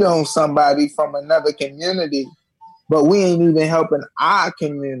beat on somebody from another community, but we ain't even helping our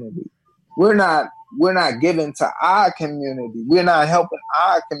community. We're not giving to our community. We're not helping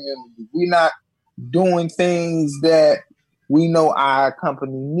our community. We're not doing things that we know our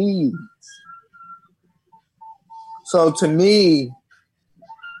company needs. So to me,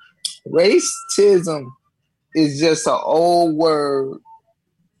 racism is just an old word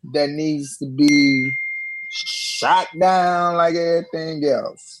that needs to be shot down like everything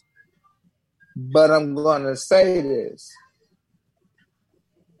else. But I'm going to say this.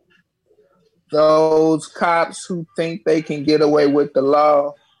 Those cops who think they can get away with the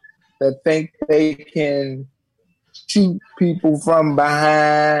law, that think they can shoot people from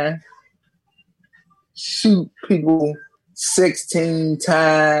behind, shoot people 16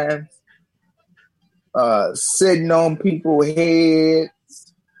 times, sitting on people's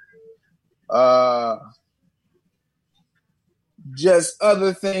heads, just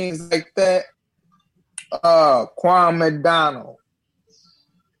other things like that. Kwame McDonald,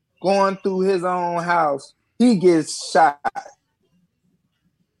 going through his own house, he gets shot.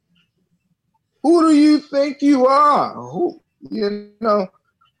 Who do you think you are? Who do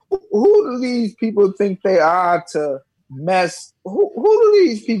these people think they are to mess? Who do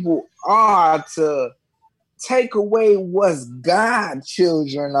these people are to take away what God's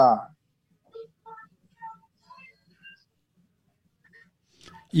children are?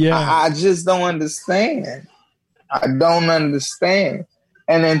 Yeah, I just don't understand. I don't understand.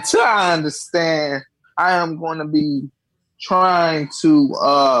 And until I understand, I am going to be trying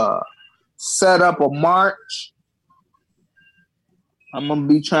to set up a march. I'm going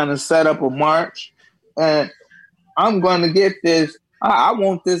to be trying to set up a march. And I'm going to get this. I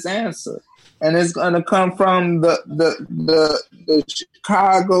want this answer. And it's going to come from the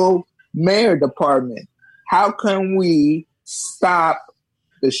Chicago Mayor Department. How can we stop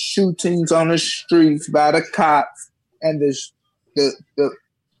the shootings on the streets by the cops, and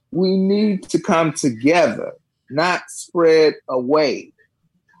we need to come together, not spread away.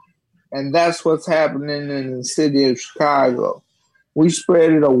 And that's what's happening in the city of Chicago. We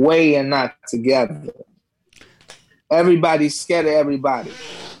spread it away and not together. everybody's scared of everybody.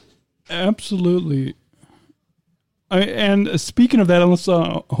 Absolutely. And speaking of that, unless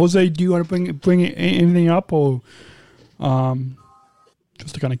Jose, do you want to bring anything up, or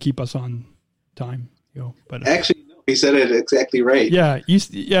just to kind of keep us on time? But actually, no, he said it exactly right. Yeah,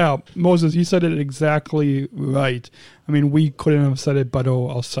 Moses, he said it exactly right. I mean, we couldn't have said it better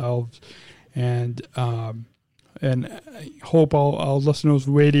ourselves, and I hope our listeners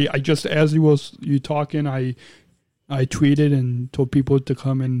ready. I just, as you talking, I tweeted and told people to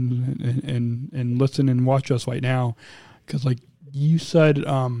come and listen and watch us right now, because like you said,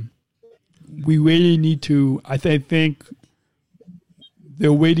 we really need to. I think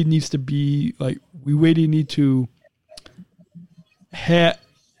there really needs to be like we really need to have.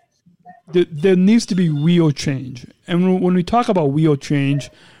 There needs to be real change, and when we talk about real change,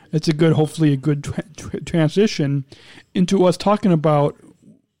 it's hopefully a good transition into us talking about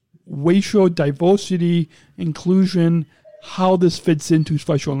racial diversity, inclusion, how this fits into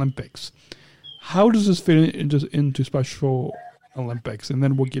Special Olympics. How does this fit into Special Olympics? And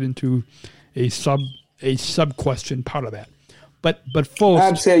then we'll get into a sub question part of that. But first,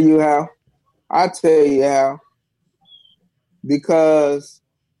 I'll tell you how. Because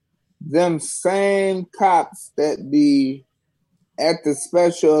them same cops that be at the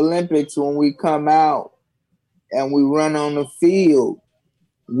Special Olympics when we come out and we run on the field,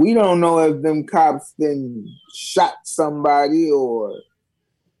 we don't know if them cops then shot somebody or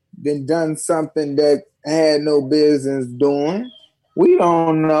then done something that had no business doing. We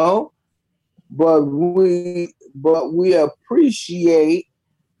don't know, but we appreciate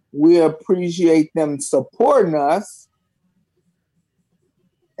them supporting us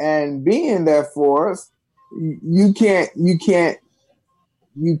and being there for us. You can't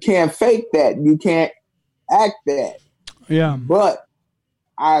fake that. You can't act that. Yeah. But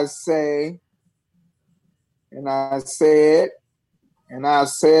I say, and I said, and I'll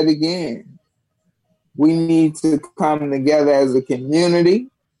say it again, we need to come together as a community,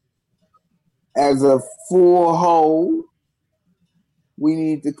 as a full whole. We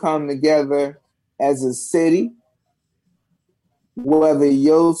need to come together as a city, whether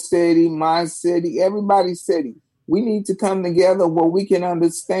your city, my city, everybody's city. We need to come together where we can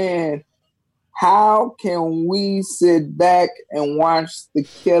understand how can we sit back and watch the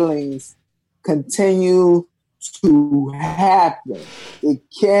killings continue to happen. It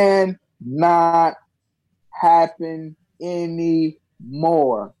cannot happen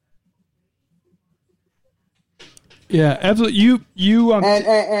anymore. Yeah, absolutely. You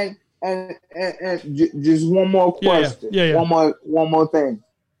and just one more question. Yeah. One more thing.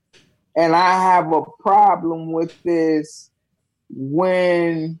 And I have a problem with this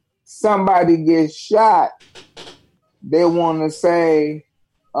when somebody gets shot, they want to say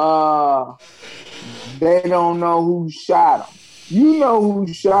they don't know who shot them. You know who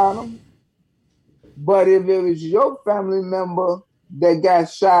shot them. But if it was your family member that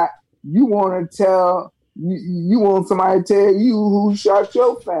got shot, you want somebody to tell you who shot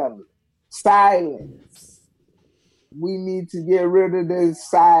your family. Silence. We need to get rid of this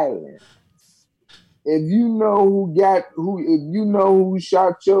silence. If you know who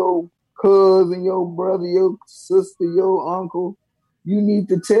shot your cousin, your brother, your sister, your uncle, you need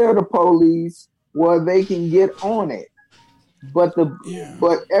to tell the police where they can get on it. But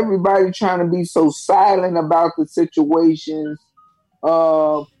everybody trying to be so silent about the situations,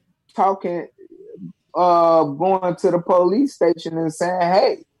 going to the police station and saying,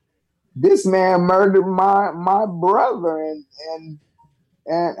 "Hey, this man murdered my brother,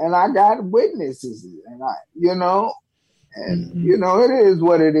 and I got witnesses, and it is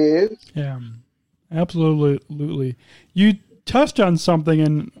what it is." Yeah, absolutely. You touched on something,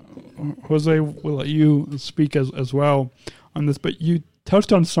 and Jose will let you speak as well on this, but you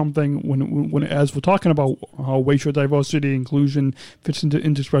touched on something when as we're talking about how racial diversity inclusion fits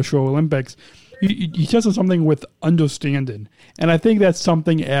into Special Olympics. You touched on something with understanding, and I think that's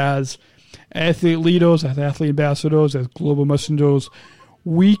something as athlete leaders, as athlete ambassadors, as global messengers,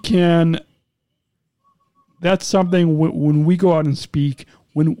 that's something when we go out and speak,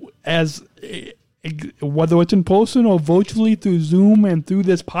 whether it's in person or virtually through Zoom and through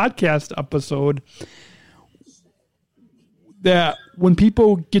this podcast episode, that when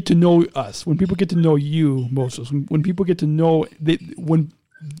people get to know us, when people get to know you, Moses, when people get to know,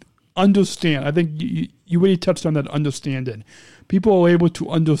 understand, I think you really touched on that understanding. People are able to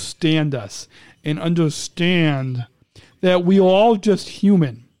understand us and understand that we are all just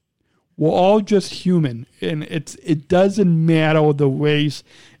human. We're all just human, and it doesn't matter the race.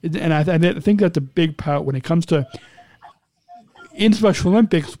 And I think that's a big part when it comes to in Special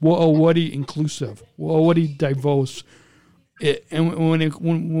Olympics, we're already inclusive. We're already diverse. And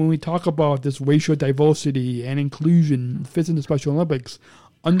when we talk about this racial diversity and inclusion fits in the Special Olympics,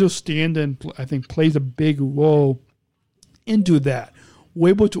 understanding, I think, plays a big role into that. We're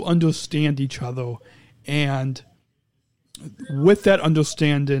able to understand each other, and with that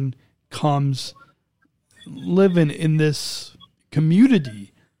understanding comes living in this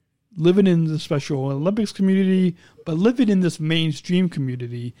community, living in the Special Olympics community, but living in this mainstream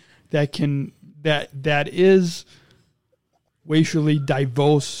community that is racially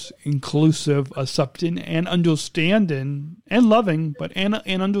diverse, inclusive, accepting, and understanding, and loving, but and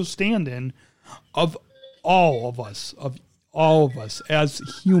understanding of all of us as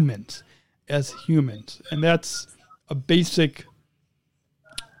humans, and that's a basic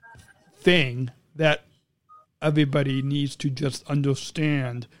thing that everybody needs to just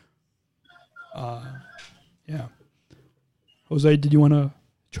understand. Yeah. Jose, did you want to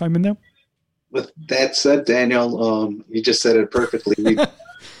chime in there? With that said, Daniel, you just said it perfectly.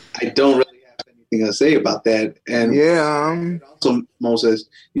 I don't really have anything to say about that. And also, Moses,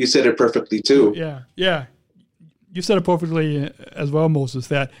 you said it perfectly too. Yeah. You said it perfectly as well,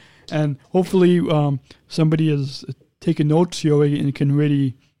 Moses. And hopefully somebody has taken notes here and can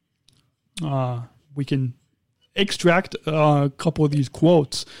really, we can extract a couple of these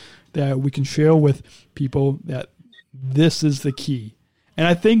quotes that we can share with people that this is the key. And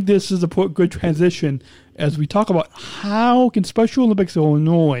I think this is a good transition as we talk about how can Special Olympics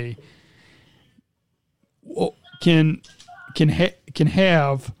Illinois can make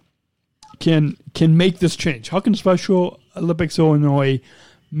this change. How can Special Olympics Illinois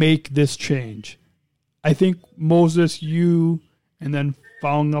make this change? I think Moses, you, and then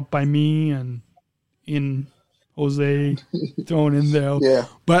following up by me and in Jose thrown in there. Yeah.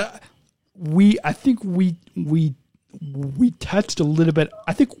 But I think we touched a little bit.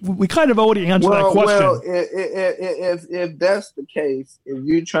 I think we kind of already answered that question. Well, if that's the case, if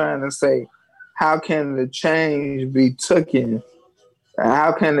you're trying to say, how can the change be taken?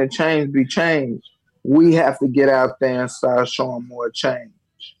 How can the change be changed? We have to get out there and start showing more change.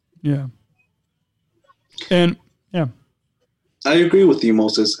 Yeah. And, yeah. I agree with you,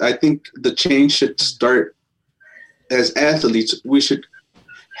 Moses. I think the change should start as athletes. We should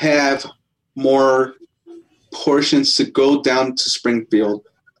have more portions to go down to Springfield,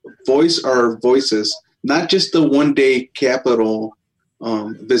 voice our voices, not just the one-day Capitol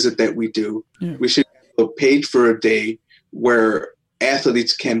visit that we do. Yeah. We should have a page for a day where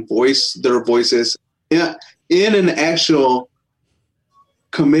athletes can voice their voices in an actual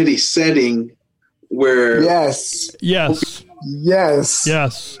committee setting where yes,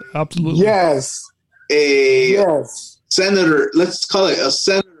 absolutely, a senator, let's call it a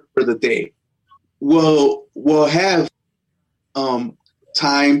senator for the day, will have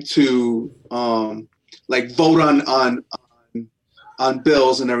time to vote on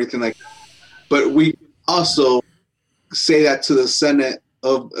bills and everything like that. But we also say that to the Senate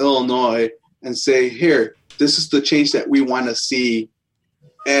of Illinois and say, here, this is the change that we want to see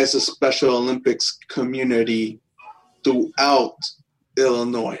as a Special Olympics community throughout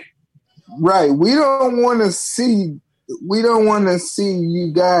Illinois. Right. We don't want to see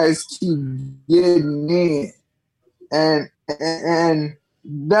you guys keep getting in. And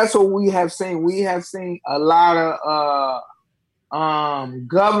that's what we have seen. We have seen a lot of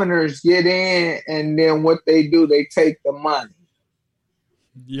governors get in, and then what they do, they take the money.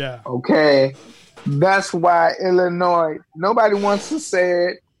 Yeah. Okay. That's why Illinois, nobody wants to say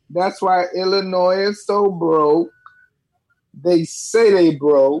it. That's why Illinois is so broke. They say they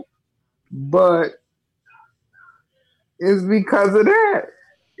broke, but it's because of that.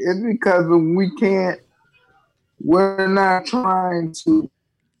 It's because we're not trying to.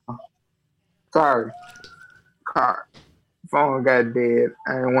 Sorry. Phone got dead.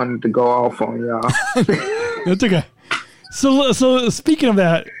 I didn't want it to go off on y'all. That's okay. So speaking of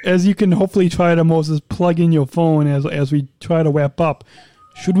that, as you can hopefully try to, Moses, plug in your phone as we try to wrap up.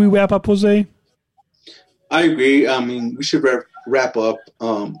 Should we wrap up, Jose? I agree. I mean, we should wrap up.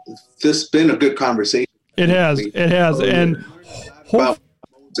 This has been a good conversation. It has. And about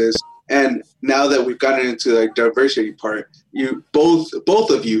Moses. And now that we've gotten into the diversity part, you both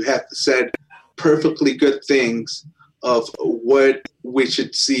of you have said perfectly good things of what we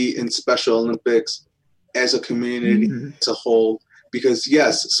should see in Special Olympics as a community as a whole. Because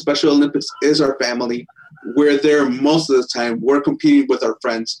yes, Special Olympics is our family. We're there most of the time. We're competing with our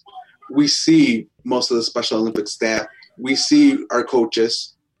friends. We see most of the Special Olympics staff. We see our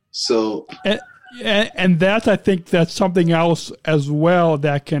coaches. So And that, I think that's something else as well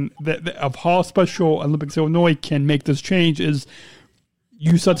that of how Special Olympics Illinois can make this change is,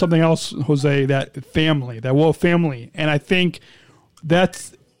 you said something else, Jose, that we're a family. And I think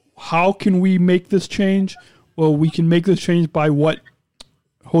that's, how can we make this change? Well, we can make this change by what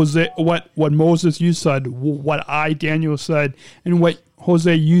Moses, you said, what Daniel said, and what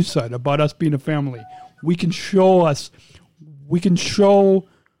Jose, you said about us being a family. We can show as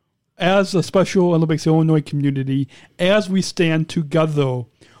a Special Olympics Illinois community, as we stand together,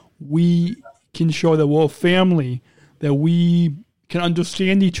 we can show that we're a family, that we can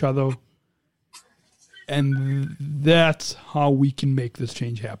understand each other, and that's how we can make this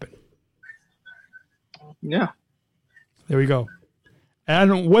change happen. Yeah. There we go.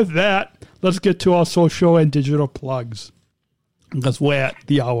 And with that, let's get to our social and digital plugs, because we're at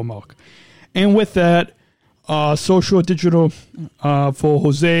the hour mark. And with that, social digital for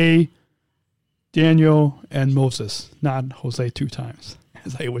Jose, Daniel, and Moses. Not Jose 2 times,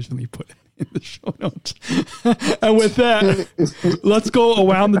 as I originally put it in the show notes. And with that, let's go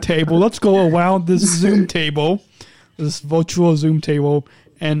around the table. Let's go around this Zoom table, this virtual Zoom table,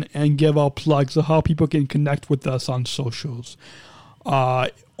 and give our plugs of how people can connect with us on socials.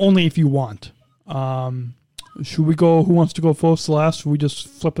 Only if you want. Should we go? Who wants to go first, last? Should we just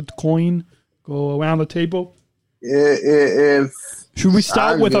flip a coin, go around the table? Should we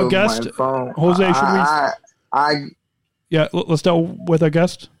start with our guest, Jose? Let's start with our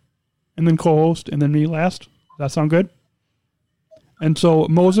guest, and then co-host, and then me last. Does that sound good? And so,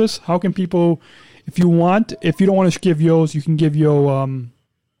 Moses, how can people, if you don't want to give yours, you can give your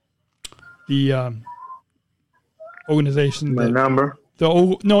the organization. My number.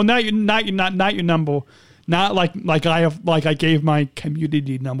 No, not your number. Not like I gave my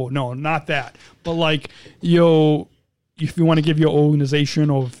community number. No, not that. But like if you want to give your organization,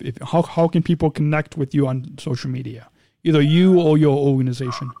 or how can people connect with you on social media? Either you or your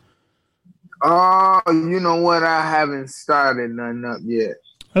organization. You know what? I haven't started none up yet.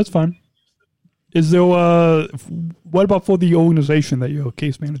 That's fine. Is there what about for the organization that you're a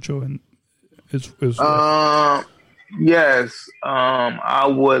case manager and is yes. I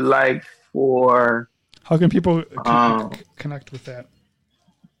would like for. How can people connect with that?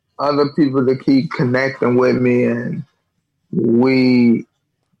 Other people to keep connecting with me, and we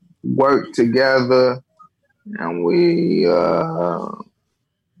work together, and we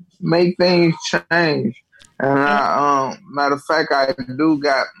make things change. And matter of fact, I do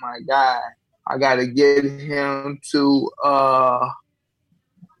got my guy. I got to get him to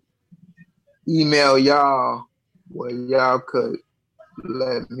email y'all where y'all could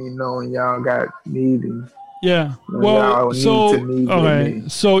let me know when y'all got meetings. Yeah. Well, so okay.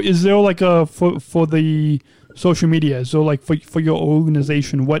 So is there like a for the social media? So like for your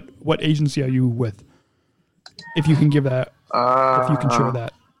organization, what agency are you with? If you can give that, if you can share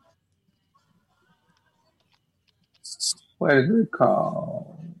that. What is it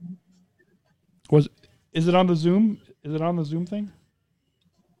called? Is it on the Zoom? Is it on the Zoom thing?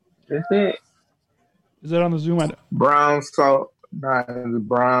 Is it? Is it on the Zoom? Brownstone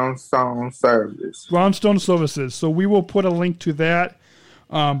Service. Brownstone Services. So we will put a link to that.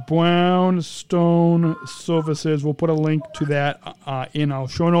 Brownstone Services. We'll put a link to that in our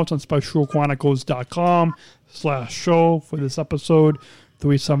show notes on specialchronicles.com/show for this episode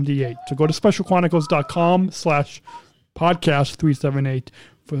 378. So go to specialchronicles.com/podcast 378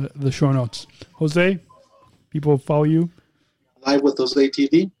 for the show notes. Jose, people follow you? Live with Jose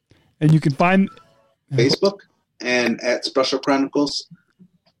TV. And you can find Facebook and at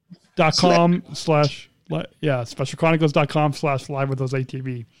specialchronicles.com specialchronicles.com/live with Jose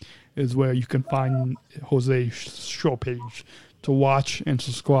TV is where you can find Jose's show page to watch and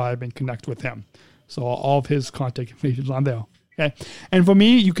subscribe and connect with him. So all of his contact information is on there. Okay. And for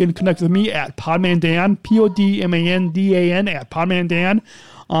me, you can connect with me at Podmandan, PODMANDAN at Podmandan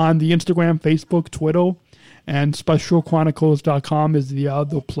on the Instagram, Facebook, Twitter, and specialchronicles.com is the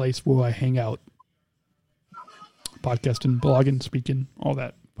other place where I hang out. Podcasting, blogging, speaking, all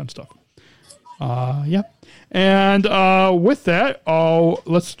that fun stuff. Yeah. And with that,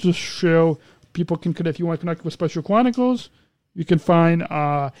 let's just show people can connect. If you want to connect with Special Chronicles, you can find,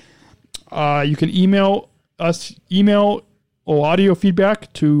 you can email us, or audio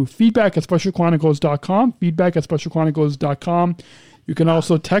feedback to feedback@specialchronicles.com, feedback@specialchronicles.com. You can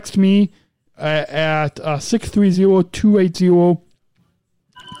also text me at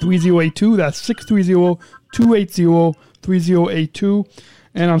 630-280-3082. That's 630-280-3082.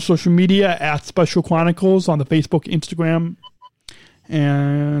 And on social media at Special Chronicles on the Facebook, Instagram,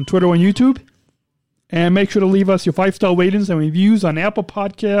 and Twitter and YouTube. And make sure to leave us your 5-star ratings and reviews on Apple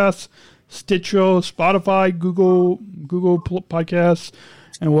Podcasts, Stitcher, Spotify, Google Podcasts,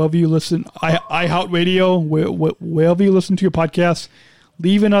 and wherever you listen, iHeartRadio, wherever you listen to your podcasts,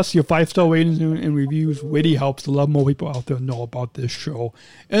 leaving us your 5-star ratings and reviews really helps a lot more people out there know about this show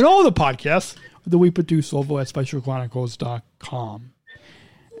and all the podcasts that we produce over at SpecialChronicles.com.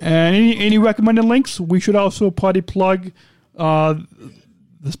 And any recommended links? We should also probably plug the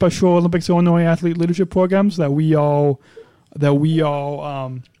Special Olympics Illinois Athlete Leadership Programs this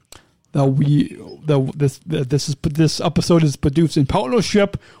episode is produced in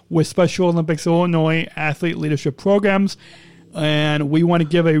partnership with Special Olympics Illinois Athlete Leadership Programs, and we want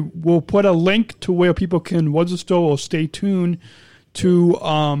to we'll put a link to where people can register or stay tuned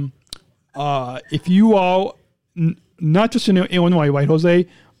to if you are not just in Illinois, right, Jose?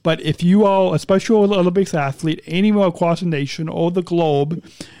 But if you are a Special Olympics athlete anywhere across the nation or the globe,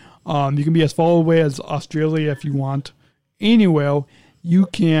 you can be as far away as Australia if you want. Anywhere, you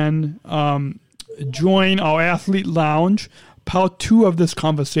can join our Athlete Lounge. Part 2 of this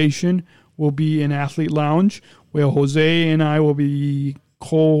conversation will be in Athlete Lounge, where Jose and I will be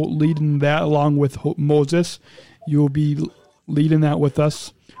co-leading that along with Moses. You'll be leading that with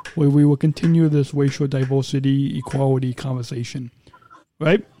us, where we will continue this racial diversity, equality conversation.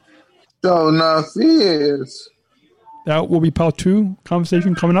 Right? So enough is. That will be part 2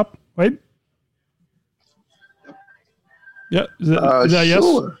 conversation coming up, right? Yeah. Is that yes?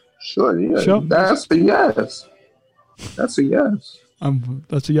 Sure, yeah. Sure? That's a yes. That's a yes.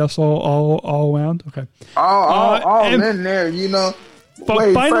 That's a yes all around? Okay. All in there, you know. But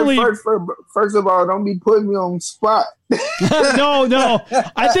wait, finally, first of all, don't be putting me on the spot. No.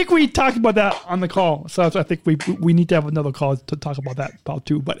 I think we talked about that on the call, so I think we need to have another call to talk about that part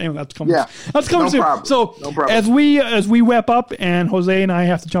 2. But anyway, that's coming. Yeah, that's coming soon. Problem. So no problem. as we wrap up, and Jose and I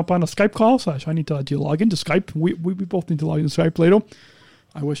have to jump on a Skype call, so I need to let you log into Skype. We both need to log into Skype later.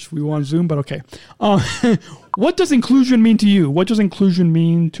 I wish we were on Zoom, but okay. What does inclusion mean to you? What does inclusion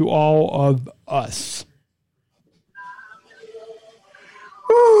mean to all of us?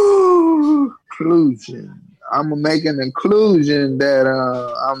 Inclusion. I'm gonna make an inclusion that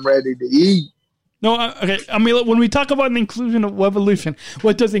I'm ready to eat. No, okay. I mean, when we talk about an inclusion of revolution,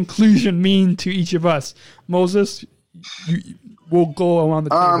 what does inclusion mean to each of us? Moses, we'll go around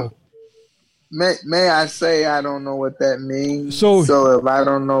the table. May I say I don't know what that means? So if I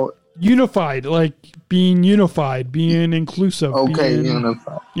don't know, unified, like being unified, being inclusive. Okay,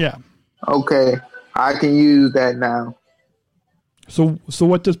 unified. Yeah. Okay, I can use that now. So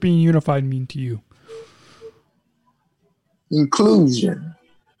what does being unified mean to you? Inclusion.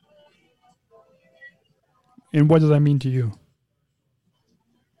 And what does that mean to you?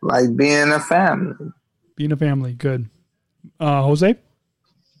 Like being a family. Being a family, good. Jose?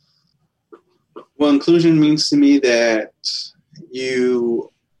 Well, inclusion means to me that you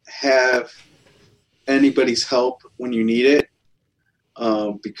have anybody's help when you need it.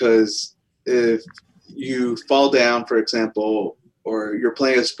 Because if you fall down, for example, or you're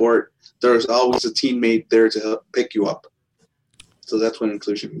playing a sport, there's always a teammate there to help pick you up. So that's what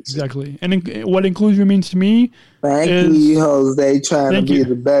inclusion means. Exactly. And what inclusion means to me Thank you, Jose, trying to be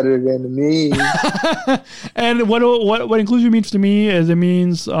the better than me. And what inclusion means to me is it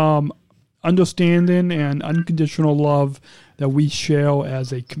means understanding and unconditional love that we share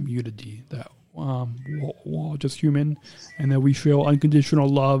as a community, that we're all just human, and that we share unconditional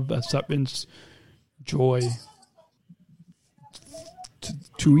love, acceptance, joy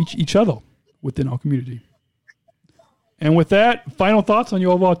to each other within our community. And with that, final thoughts on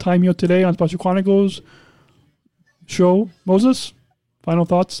your overall time here today on Special Chronicles show, Moses? Final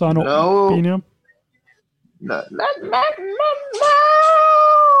thoughts on being here? No.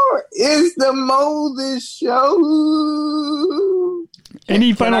 It's the Moses show.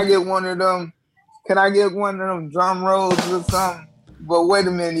 Can I get one of them? Can I get one of them drum rolls or something? But wait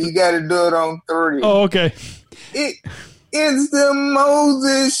a minute, you got to do it on 3. Oh, okay. It's the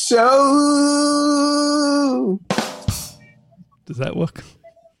Moses show. Does that work?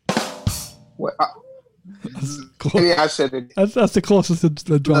 What? Maybe I said it. That's the closest to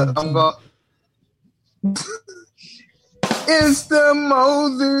the drum. I'm going. It's the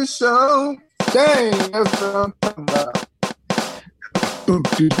Moses show. Dang, that's what I'm talking about.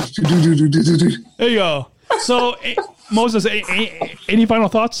 There you go. So, Moses, any final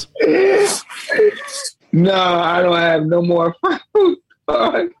thoughts? No, I don't have no more final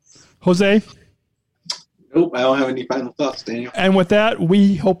thoughts. Jose? Nope, I don't have any final thoughts, Daniel. And with that,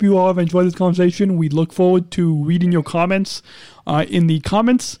 we hope you all have enjoyed this conversation. We look forward to reading your comments in the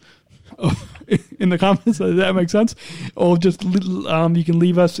comments. In the comments, does that make sense? Or just you can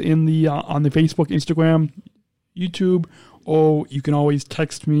leave us in the on the Facebook, Instagram, YouTube, or you can always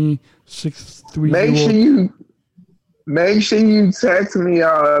text me 630. Make sure you text me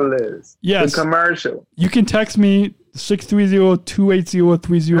all this. Yes. The commercial. You can text me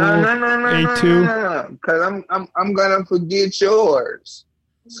 630-280-3082. No. Because I'm gonna forget yours.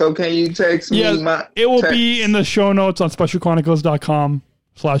 So can you text me my it will text? be in the show notes on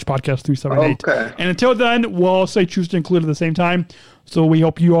specialchronicles.com/podcast378. Okay. And until then, we'll all say choose to include at the same time. So we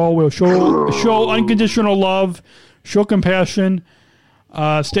hope you all will show unconditional love, show compassion,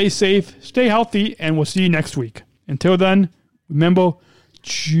 stay safe, stay healthy, and we'll see you next week. Until then, remember,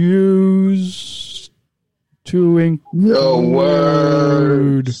 choose to include your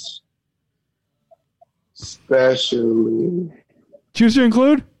words, especially. Choose to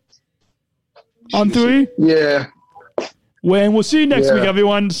include? On 3? Yeah. When we'll see you next week,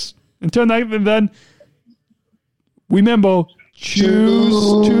 everyone. Until then, remember,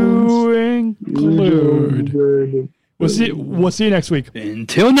 choose to include. We'll see you next week.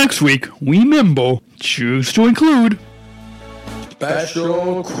 Until next week, remember, choose to include.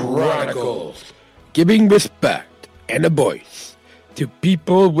 Special Chronicles, giving respect and a voice to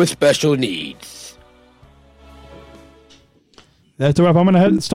people with special needs. That's a wrap. I'm going to